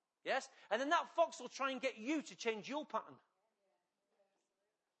 Yes? And then that fox will try and get you to change your pattern.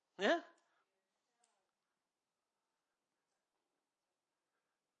 Yeah?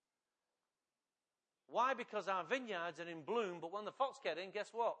 Why? Because our vineyards are in bloom, but when the fox get in,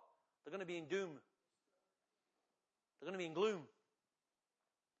 guess what? They're going to be in doom. They're going to be in gloom.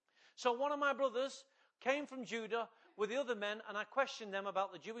 So one of my brothers came from Judah with the other men, and I questioned them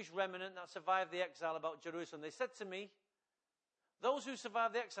about the Jewish remnant that survived the exile about Jerusalem. They said to me, those who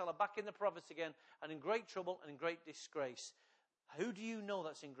survived the exile are back in the province again and in great trouble and in great disgrace. Who do you know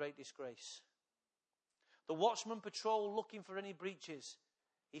that's in great disgrace? The watchman patrol looking for any breaches.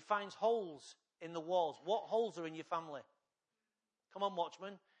 He finds holes in the walls. What holes are in your family? Come on,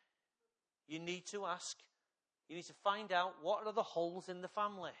 watchman. You need to ask. You need to find out what are the holes in the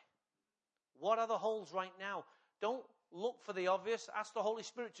family. What are the holes right now? Don't look for the obvious. Ask the Holy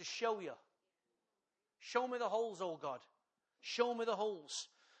Spirit to show you. Show me the holes, oh God. Show me the holes.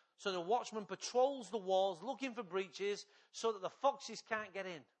 So the watchman patrols the walls looking for breaches so that the foxes can't get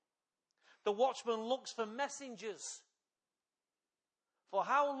in. The watchman looks for messengers. For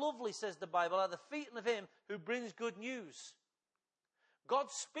how lovely, says the Bible, are the feet of him who brings good news. God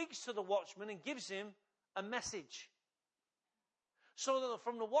speaks to the watchman and gives him a message. So that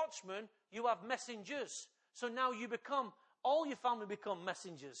from the watchman, you have messengers. So now all your family become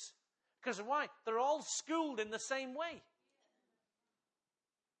messengers. Because why? They're all schooled in the same way.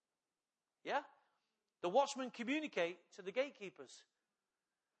 Yeah? The watchmen communicate to the gatekeepers.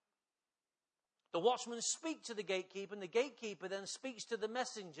 The watchmen speak to the gatekeeper, and the gatekeeper then speaks to the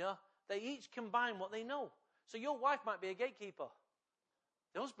messenger. They each combine what they know. So your wife might be a gatekeeper.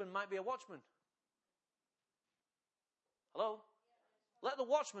 The husband might be a watchman. Hello? Let the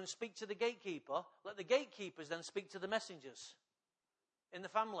watchman speak to the gatekeeper. Let the gatekeepers then speak to the messengers in the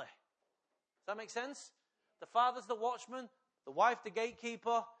family. Does that make sense? The father's the watchman, the wife the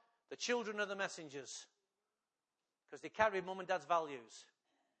gatekeeper, the children are the messengers. Because they carry mum and dad's values.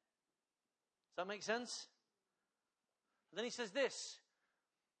 Does that make sense? And then he says this.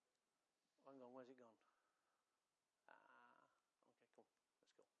 Hang on, where's it gone? Okay, cool.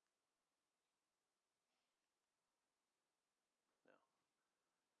 Let's go. No.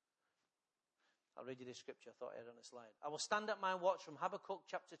 I'll read you this scripture. I thought I had it on a slide. I will stand at my watch from Habakkuk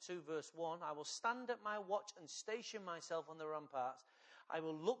chapter 2 verse 1. I will stand at my watch and station myself on the ramparts. I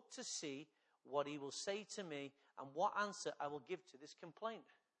will look to see what he will say to me and what answer I will give to this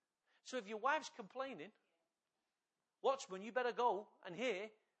complaint. So if your wife's complaining, watchman, you better go and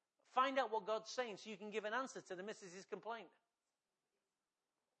find out what God's saying so you can give an answer to the missus's complaint.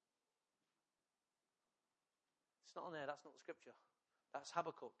 It's not on there, that's not the scripture. That's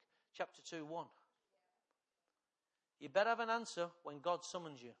Habakkuk, chapter 2, 1. You better have an answer when God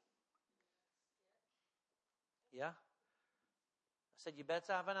summons you. Yeah? I said you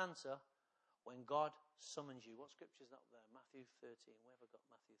better have an answer when God summons you. What scripture is that up there? Matthew 13. Where have I got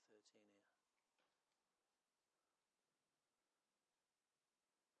Matthew 13 here?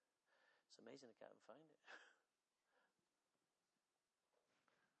 It's amazing I can't even find it.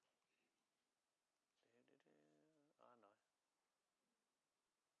 Oh, no.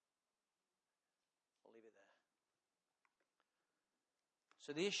 I'll leave it there.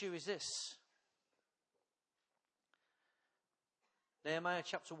 So the issue is this. Nehemiah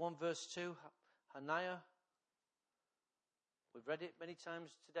chapter 1 verse 2, Hananiah. We've read it many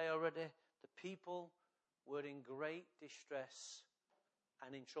times today already. The people were in great distress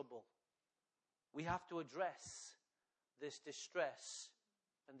and in trouble. We have to address this distress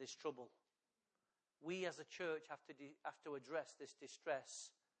and this trouble. We as a church have to address this distress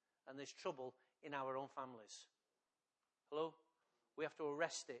and this trouble in our own families. Hello? We have to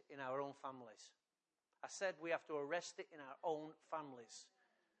arrest it in our own families. I said we have to arrest it in our own families.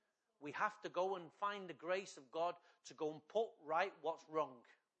 We have to go and find the grace of God to go and put right what's wrong.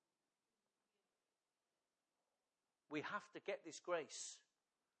 We have to get this grace.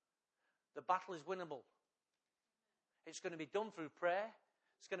 The battle is winnable. It's going to be done through prayer.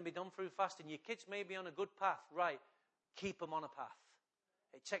 It's going to be done through fasting. Your kids may be on a good path. Right. Keep them on a path.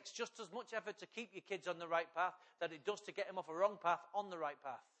 It takes just as much effort to keep your kids on the right path that it does to get them off a wrong path on the right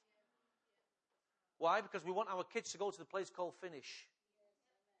path. Why? Because we want our kids to go to the place called finish.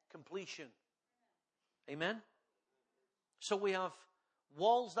 Completion. Amen? So we have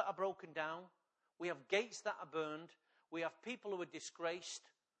walls that are broken down. We have gates that are burned. We have people who are disgraced.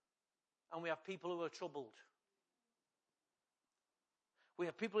 And we have people who are troubled. We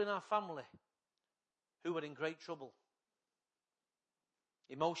have people in our family who are in great trouble.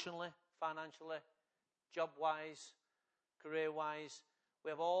 Emotionally, financially, job-wise, career-wise. We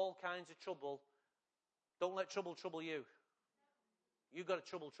have all kinds of trouble. Don't let trouble trouble you. You've got to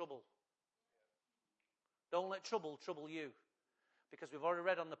trouble. Don't let trouble trouble you. Because we've already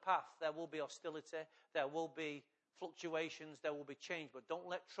read on the path, there will be hostility, there will be fluctuations, there will be change. But don't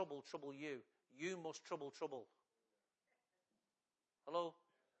let trouble trouble you. You must trouble. Hello?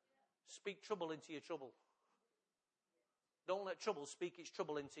 Speak trouble into your trouble. Don't let trouble speak its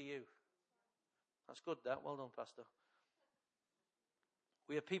trouble into you. That's good, that. Well done, Pastor.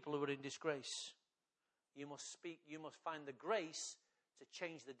 We are people who are in disgrace. You must find the grace to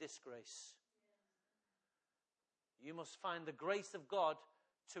change the disgrace. You must find the grace of God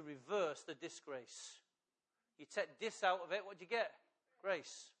to reverse the disgrace. You take dis out of it, what do you get?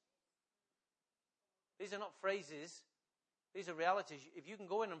 Grace. These are not phrases. These are realities. If you can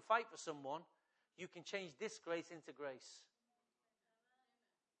go in and fight for someone, you can change disgrace into grace.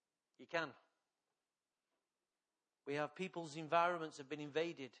 You can. We have people's environments have been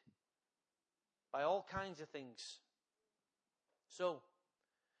invaded by all kinds of things. So,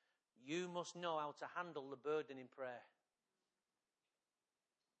 you must know how to handle the burden in prayer.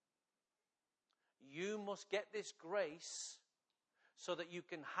 You must get this grace so that you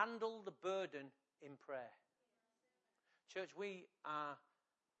can handle the burden in prayer. Church, we're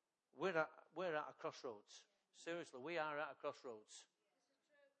at a crossroads. Seriously, we are at a crossroads.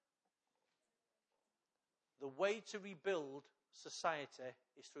 The way to rebuild society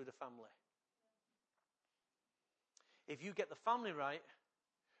is through the family. If you get the family right,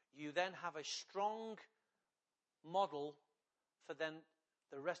 you then have a strong model for then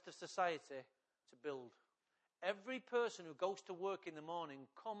the rest of society to build. Every person who goes to work in the morning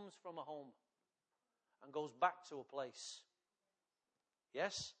comes from a home and goes back to a place.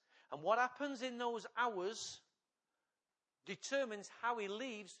 Yes? And what happens in those hours determines how he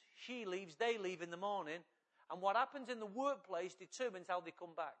leaves, she leaves, they leave in the morning. And what happens in the workplace determines how they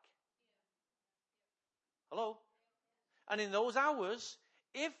come back. Hello? And in those hours,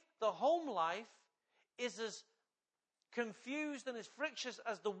 if the home life is as confused and as frictious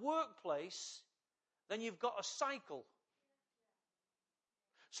as the workplace, then you've got a cycle.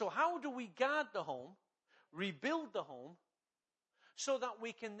 So how do we guard the home, rebuild the home, so that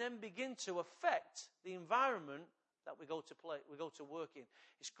we can then begin to affect the environment that we go to work in?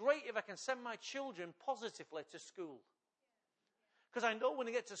 It's great if I can send my children positively to school. Because I know when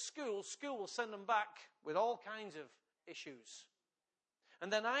they get to school, school will send them back with all kinds of issues.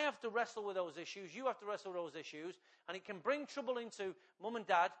 And then I have to wrestle with those issues, you have to wrestle with those issues, and it can bring trouble into mum and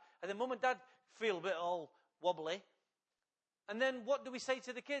dad, and then mum and dad feel a bit all wobbly. And then what do we say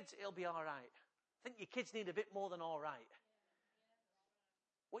to the kids? It'll be all right. I think your kids need a bit more than all right.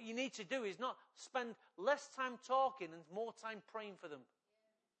 What you need to do is not spend less time talking and more time praying for them.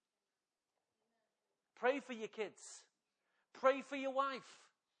 Pray for your kids. Pray for your wife.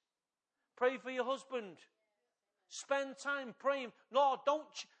 Pray for your husband. Spend time praying. Lord,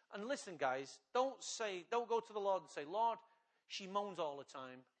 and listen guys, don't go to the Lord and say, Lord, she moans all the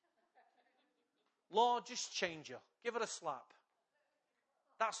time. Lord, just change her. Give her a slap.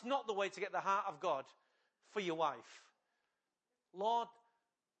 That's not the way to get the heart of God for your wife. Lord,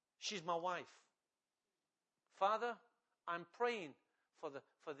 she's my wife. Father, I'm praying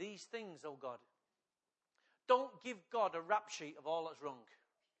for these things, oh God. Don't give God a rap sheet of all that's wrong.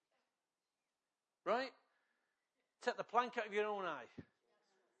 Right? Take the plank out of your own eye.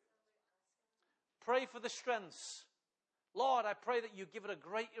 Pray for the strengths. Lord, I pray that you give it a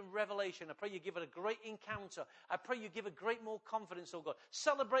great revelation. I pray you give it a great encounter. I pray you give her great more confidence, oh God.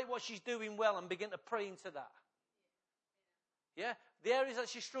 Celebrate what she's doing well and begin to pray into that. Yeah? The areas that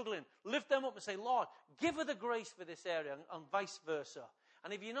she's struggling, lift them up and say, Lord, give her the grace for this area, and vice versa.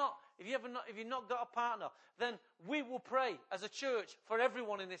 And if you've not got a partner, then we will pray as a church for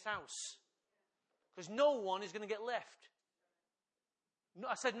everyone in this house. Because no one is going to get left. No,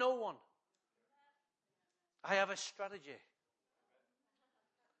 I said no one. I have a strategy.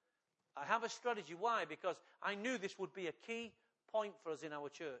 I have a strategy. Why? Because I knew this would be a key point for us in our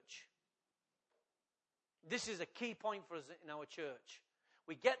church. This is a key point for us in our church.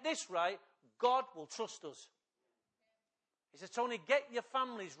 We get this right, God will trust us. He says, Tony, get your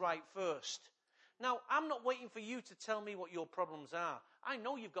families right first. Now, I'm not waiting for you to tell me what your problems are. I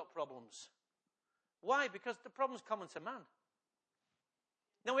know you've got problems. Why? Because the problem's common to man.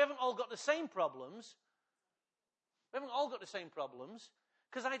 Now, we haven't all got the same problems. We haven't all got the same problems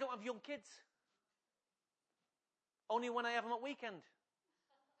because I don't have young kids. Only when I have them at weekend.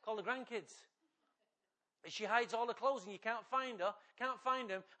 Call the grandkids. And she hides all the clothes and you can't find her, can't find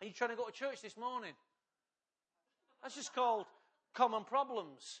them, and you're trying to go to church this morning. That's just called common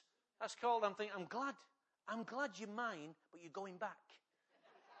problems. That's called, I'm thinking, I'm glad you're mine, but you're going back.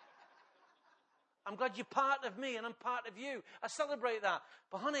 I'm glad you're part of me and I'm part of you. I celebrate that.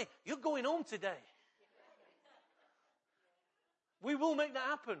 But honey, you're going home today. We will make that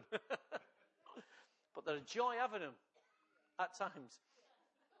happen. But there's joy having them at times.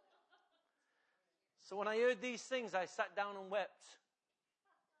 So when I heard these things, I sat down and wept.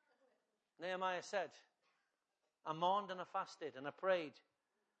 Nehemiah said, I mourned and I fasted and I prayed.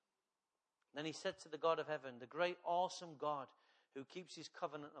 Then he said to the God of heaven, the great awesome God who keeps his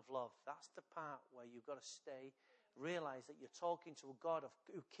covenant of love. That's the part where you've got to stay. Realize that you're talking to a God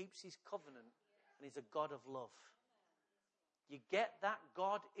who keeps his covenant, and he's a God of love. You get that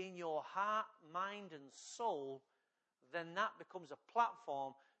God in your heart, mind and soul, then that becomes a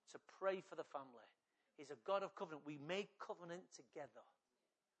platform to pray for the family. He's a God of covenant. We make covenant together.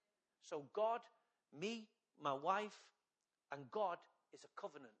 So God, me, my wife, and God is a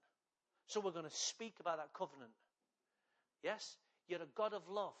covenant. So we're going to speak about that covenant. Yes? You're a God of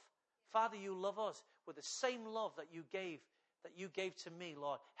love. Father, you love us with the same love that you gave to me,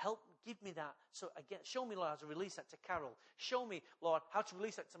 Lord. Give me that. So again, show me, Lord, how to release that to Carol. Show me, Lord, how to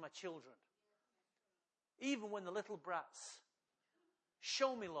release that to my children. Even when the little brats.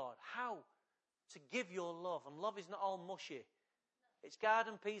 Show me, Lord, how to give your love. And love is not all mushy. It's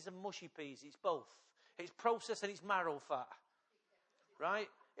garden peas and mushy peas. It's both. It's processed and it's marrow fat. Right?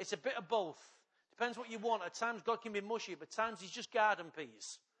 It's a bit of both. Depends what you want. At times God can be mushy, but at times he's just garden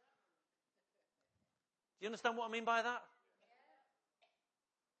peas. Do you understand what I mean by that?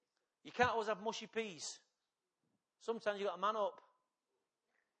 You can't always have mushy peas. Sometimes you've got to man up.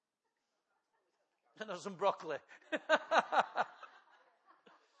 And have some broccoli.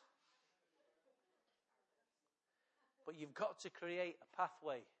 But you've got to create a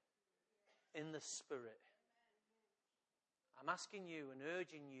pathway in the Spirit. I'm asking you and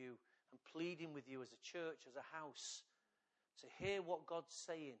urging you and pleading with you as a church, as a house, to hear what God's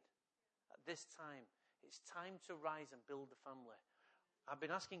saying at this time. It's time to rise and build the family. I've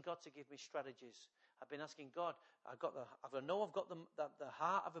been asking God to give me strategies. I've been asking God, I've got the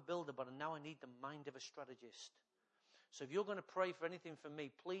heart of a builder, but now I need the mind of a strategist. So if you're going to pray for anything for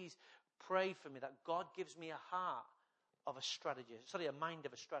me, please pray for me that God gives me a heart of a strategist. A mind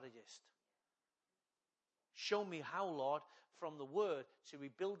of a strategist. Show me how, Lord, from the word to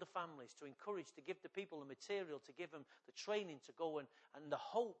rebuild the families, to encourage, to give the people the material, to give them the training to go and the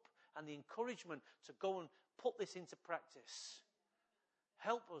hope and the encouragement to go and put this into practice.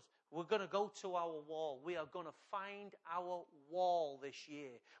 Help us. We're going to go to our wall. We are going to find our wall this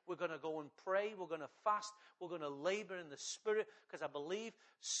year. We're going to go and pray. We're going to fast. We're going to labor in the Spirit, because I believe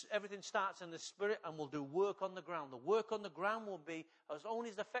everything starts in the Spirit, and we'll do work on the ground. The work on the ground will be as only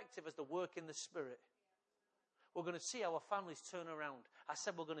as effective as the work in the Spirit. We're going to see our families turn around. I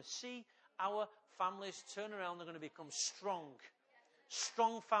said we're going to see our families turn around. They're going to become strong.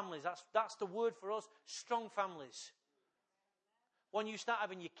 Strong families. That's the word for us. Strong families. When you start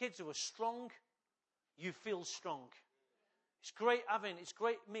having your kids who are strong, you feel strong. It's great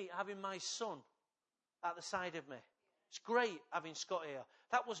me having my son at the side of me. It's great having Scott here.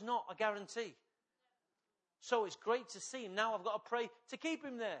 That was not a guarantee. So it's great to see him. Now I've got to pray to keep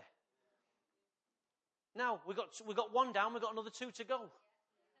him there. Now we got one down, we've got another 2 to go.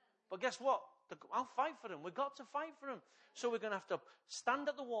 But guess what? I'll fight for them. We've got to fight for them. So we're going to have to stand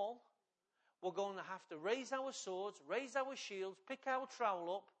at the wall. We're going to have to raise our swords, raise our shields, pick our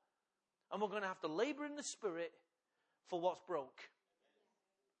trowel up, and we're going to have to labor in the Spirit for what's broke.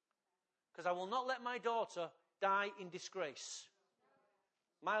 Because I will not let my daughter die in disgrace.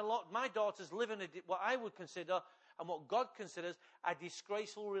 My daughters live in what I would consider, and what God considers, a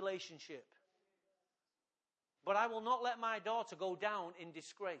disgraceful relationship. But I will not let my daughter go down in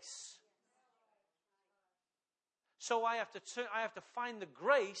disgrace. So I have to find the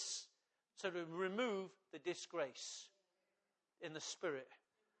grace to remove the disgrace in the Spirit.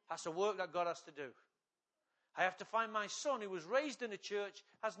 That's the work that God has to do. I have to find my son, who was raised in a church,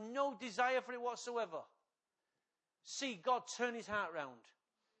 has no desire for it whatsoever. See God turn his heart round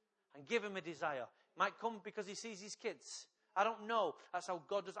and give him a desire. Might come because he sees his kids. I don't know. That's how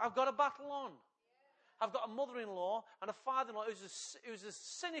God does. I've got a battle on. I've got a mother-in-law and a father-in-law who's as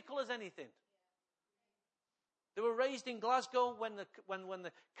cynical as anything. They were raised in Glasgow when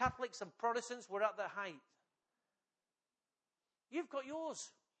the Catholics and Protestants were at their height. You've got yours.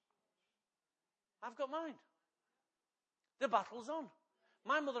 I've got mine. The battle's on.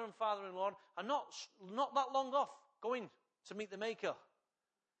 My mother and father-in-law are not that long off going to meet the Maker.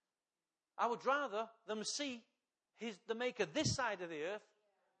 I would rather them see the Maker this side of the earth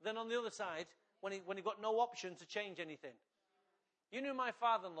than on the other side when he got no option to change anything. You knew my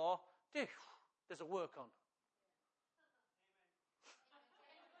father-in-law there's a work on.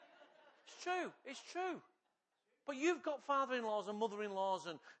 It's true. It's true. But you've got father-in-laws and mother-in-laws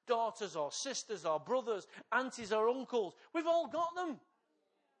and daughters or sisters or brothers, aunties or uncles. We've all got them.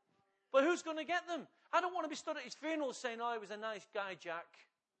 But who's going to get them? I don't want to be stood at his funeral saying, oh, he was a nice guy, Jack.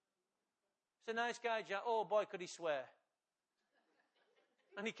 He's a nice guy, Jack. Oh, boy, could he swear.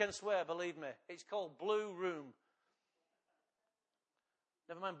 And he can swear, believe me. It's called Blue Room.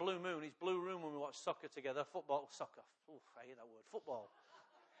 Never mind Blue Moon. It's Blue Room when we watch soccer together. Soccer. Oh, I hate that word. Football.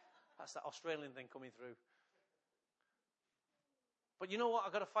 That's that Australian thing coming through. But you know what?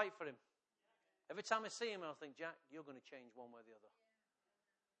 I've got to fight for him. Every time I see him, I think, Jack, you're going to change one way or the other.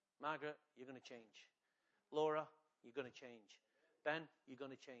 Margaret, you're going to change. Laura, you're going to change. Ben, you're going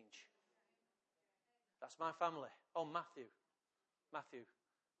to change. That's my family. Oh, Matthew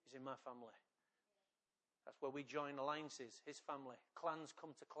is in my family. That's where we join alliances, his family. Clans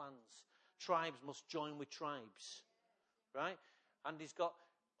come to clans. Tribes must join with tribes. Right? And he's got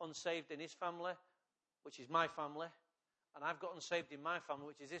unsaved in his family, which is my family. And I've got unsaved in my family,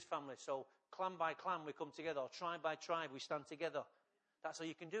 which is his family. So clan by clan we come together, or tribe by tribe we stand together. That's how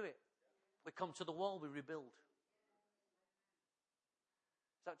you can do it. We come to the wall, we rebuild.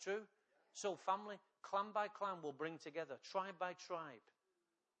 Is that true? So family, clan by clan will bring together, tribe by tribe,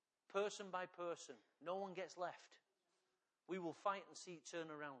 person by person. No one gets left. We will fight and see it turn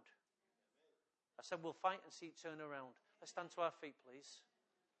around. I said we'll fight and see it turn around. Let's stand to our feet, please.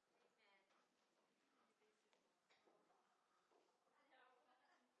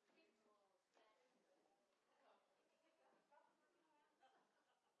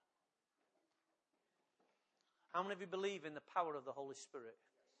 How many of you believe in the power of the Holy Spirit?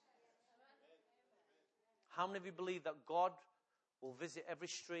 How many of you believe that God will visit every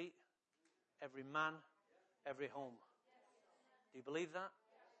street, every man, every home? Do you believe that?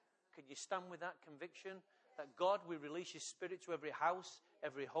 Can you stand with that conviction that God will release His Spirit to every house,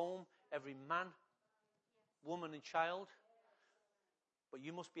 every home, every man, woman and child? But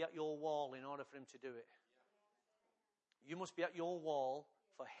you must be at your wall in order for Him to do it. You must be at your wall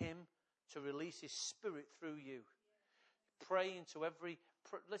for Him to release His Spirit through you. Pray into every...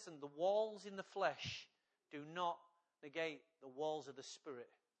 Listen, the walls in the flesh do not negate the walls of the Spirit.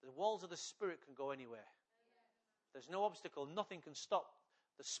 The walls of the Spirit can go anywhere. There's no obstacle. Nothing can stop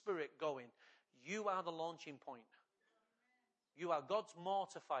the Spirit going. You are the launching point. You are God's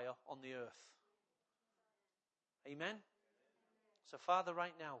mortifier on the earth. Amen? So, Father,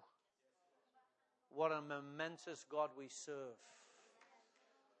 right now, what a momentous God we serve.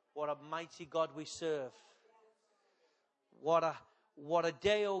 What a mighty God we serve. What a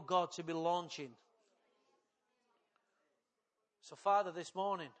day, oh God, to be launching. So, Father, this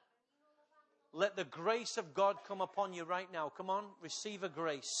morning, let the grace of God come upon you right now. Come on, receive a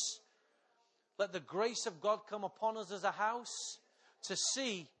grace. Let the grace of God come upon us as a house to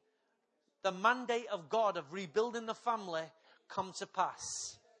see the mandate of God of rebuilding the family come to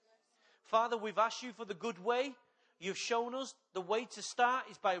pass. Father, we've asked you for the good way. You've shown us the way to start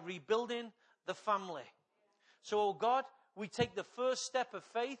is by rebuilding the family. So, oh God, we take the first step of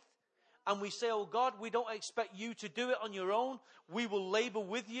faith and we say, oh God, we don't expect you to do it on your own. We will labor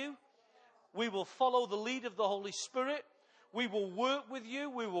with you. We will follow the lead of the Holy Spirit. We will work with you.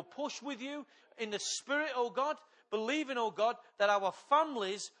 We will push with you in the Spirit, oh God, believing, oh God, that our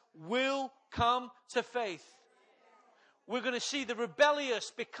families will come to faith. We're going to see the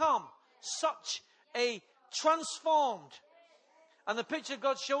rebellious become such a transformed. And the picture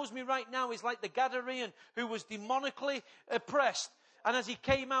God shows me right now is like the Gadarene who was demonically oppressed. And as he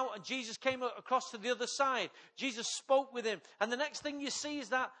came out and Jesus came across to the other side, Jesus spoke with him. And the next thing you see is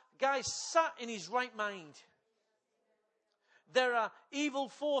that guy sat in his right mind. There are evil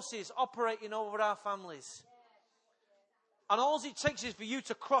forces operating over our families. And all it takes is for you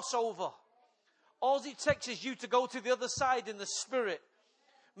to cross over. All it takes is you to go to the other side in the Spirit.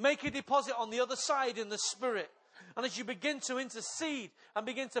 Make a deposit on the other side in the Spirit. And as you begin to intercede and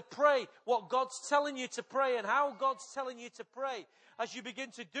begin to pray what God's telling you to pray and how God's telling you to pray, as you begin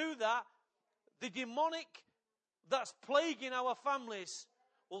to do that, the demonic that's plaguing our families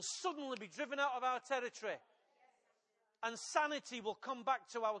will suddenly be driven out of our territory. And sanity will come back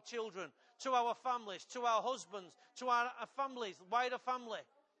to our children, to our families, to our husbands, to our families, wider family.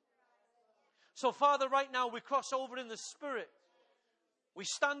 So, Father, right now we cross over in the Spirit. We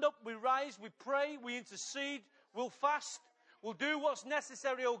stand up, we rise, we pray, we intercede, we'll fast, we'll do what's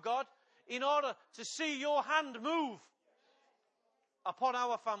necessary, oh God, in order to see your hand move upon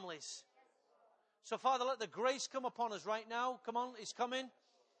our families. So, Father, let the grace come upon us right now. Come on, it's coming.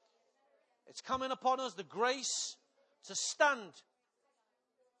 It's coming upon us, the grace to stand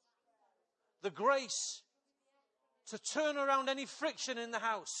The grace to turn around any friction in the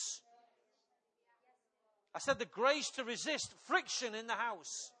house. I said the grace to resist friction in the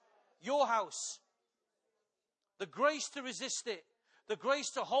house. Your house. The grace to resist it. The grace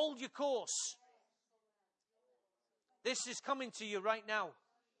to hold your course. This is coming to you right now.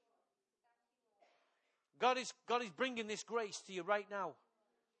 God is bringing this grace to you right now.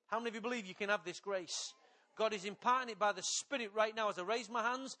 How many of you believe you can have this grace? God is imparting it by the Spirit right now. As I raise my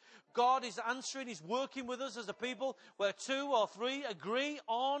hands, God is answering. He's working with us as a people. Where 2 or 3 agree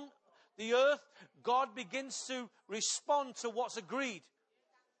on the earth, God begins to respond to what's agreed.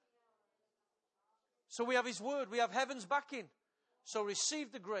 So we have His word. We have heaven's backing. So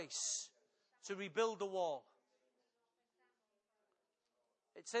receive the grace to rebuild the wall.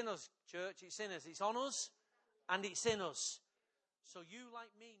 It's in us, church. It's in us. It's on us and it's in us. So you, like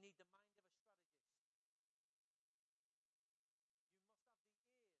me, need the mind.